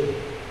be whole.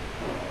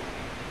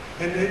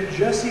 And then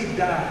Jesse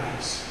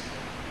dies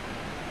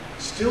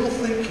still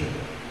thinking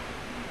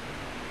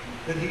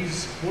that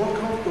he's more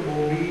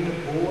comfortable being a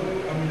girl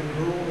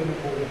than a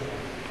boy.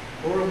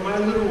 Or if my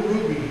little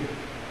Ruby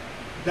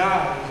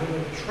dies in a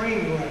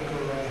train wreck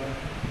or a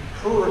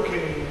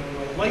hurricane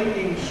or a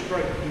lightning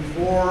strike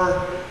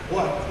before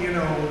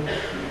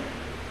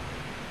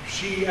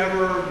she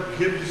ever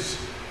gives,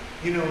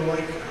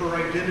 like her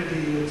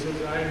identity and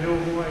says, I know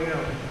who I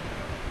am.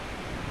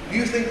 Do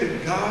you think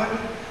that God,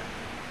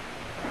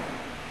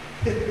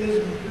 in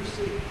His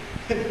mercy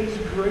and His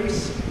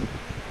grace,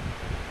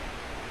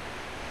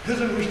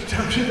 doesn't reach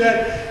down to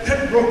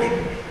that broken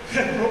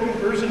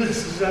person and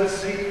says, I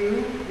see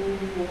you, who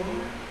you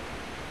are?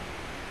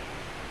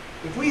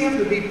 If we have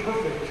to be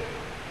perfect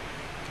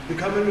to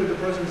come into the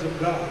presence of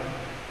God,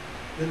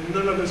 then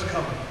none of us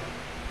come.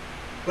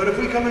 But if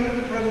we come into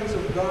the presence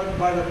of God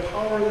by the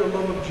power and the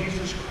love of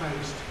Jesus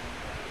Christ,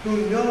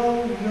 who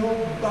know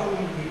no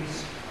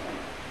boundaries,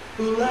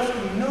 who left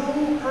no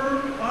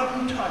hurt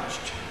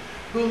untouched,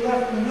 who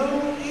left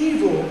no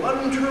evil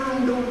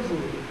unturned over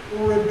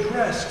or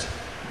addressed,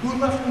 who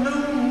left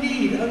no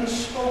need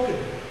unspoken.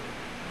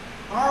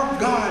 Our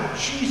God,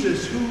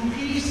 Jesus, who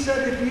he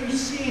said, if you've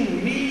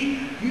seen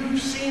me,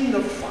 you've seen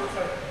the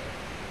Father.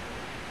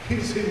 He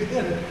said,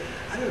 man,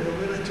 I don't know,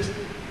 man,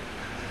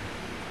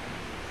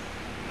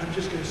 I'm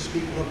just going to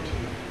speak love to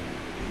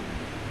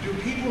you.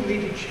 Do people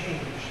need to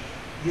change?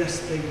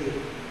 Yes, they do.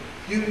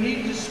 You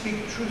need to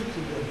speak truth to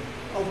them.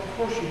 Of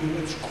course you do.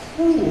 It's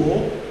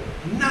cruel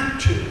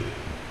not to.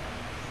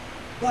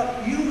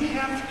 But you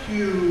have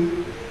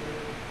to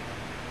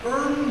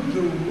earn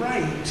the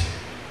right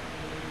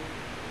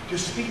to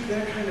speak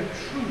that kind of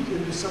truth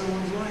into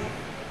someone's life.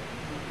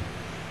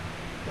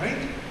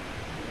 Right?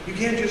 You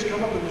can't just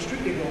come up in the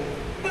street and go,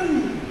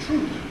 boom,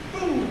 truth,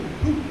 boom,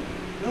 boom.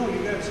 No,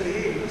 you got to say,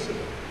 hey, listen,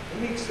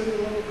 let me extend the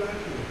love of God to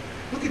you.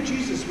 Look at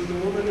Jesus with the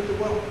woman at the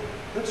well.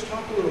 Let's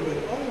talk a little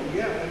bit. Oh,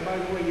 yeah, and by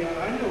the way, yeah,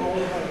 I know all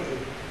about you.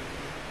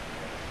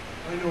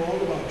 I know all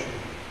about you.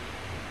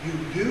 You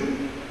do?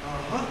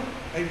 Uh-huh.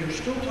 And you're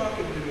still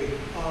talking to me.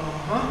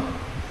 Uh-huh.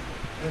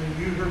 And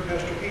you heard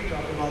Pastor Pete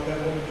talk about that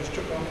woman just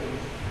took off with me.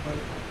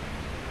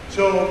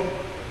 So,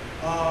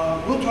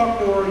 we'll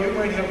talk more. You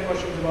might have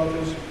questions about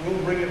this.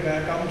 We'll bring it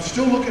back. I'm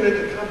still looking at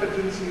the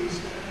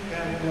competencies.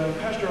 And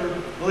Pastor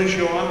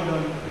Alicio, I'm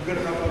done. Good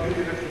enough. I'll give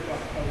you an extra talk.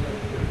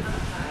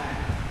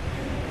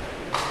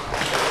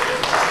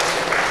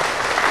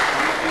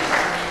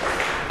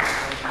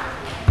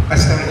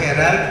 Pastor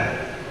Gerald,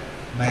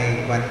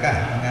 may kwan ka,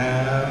 mga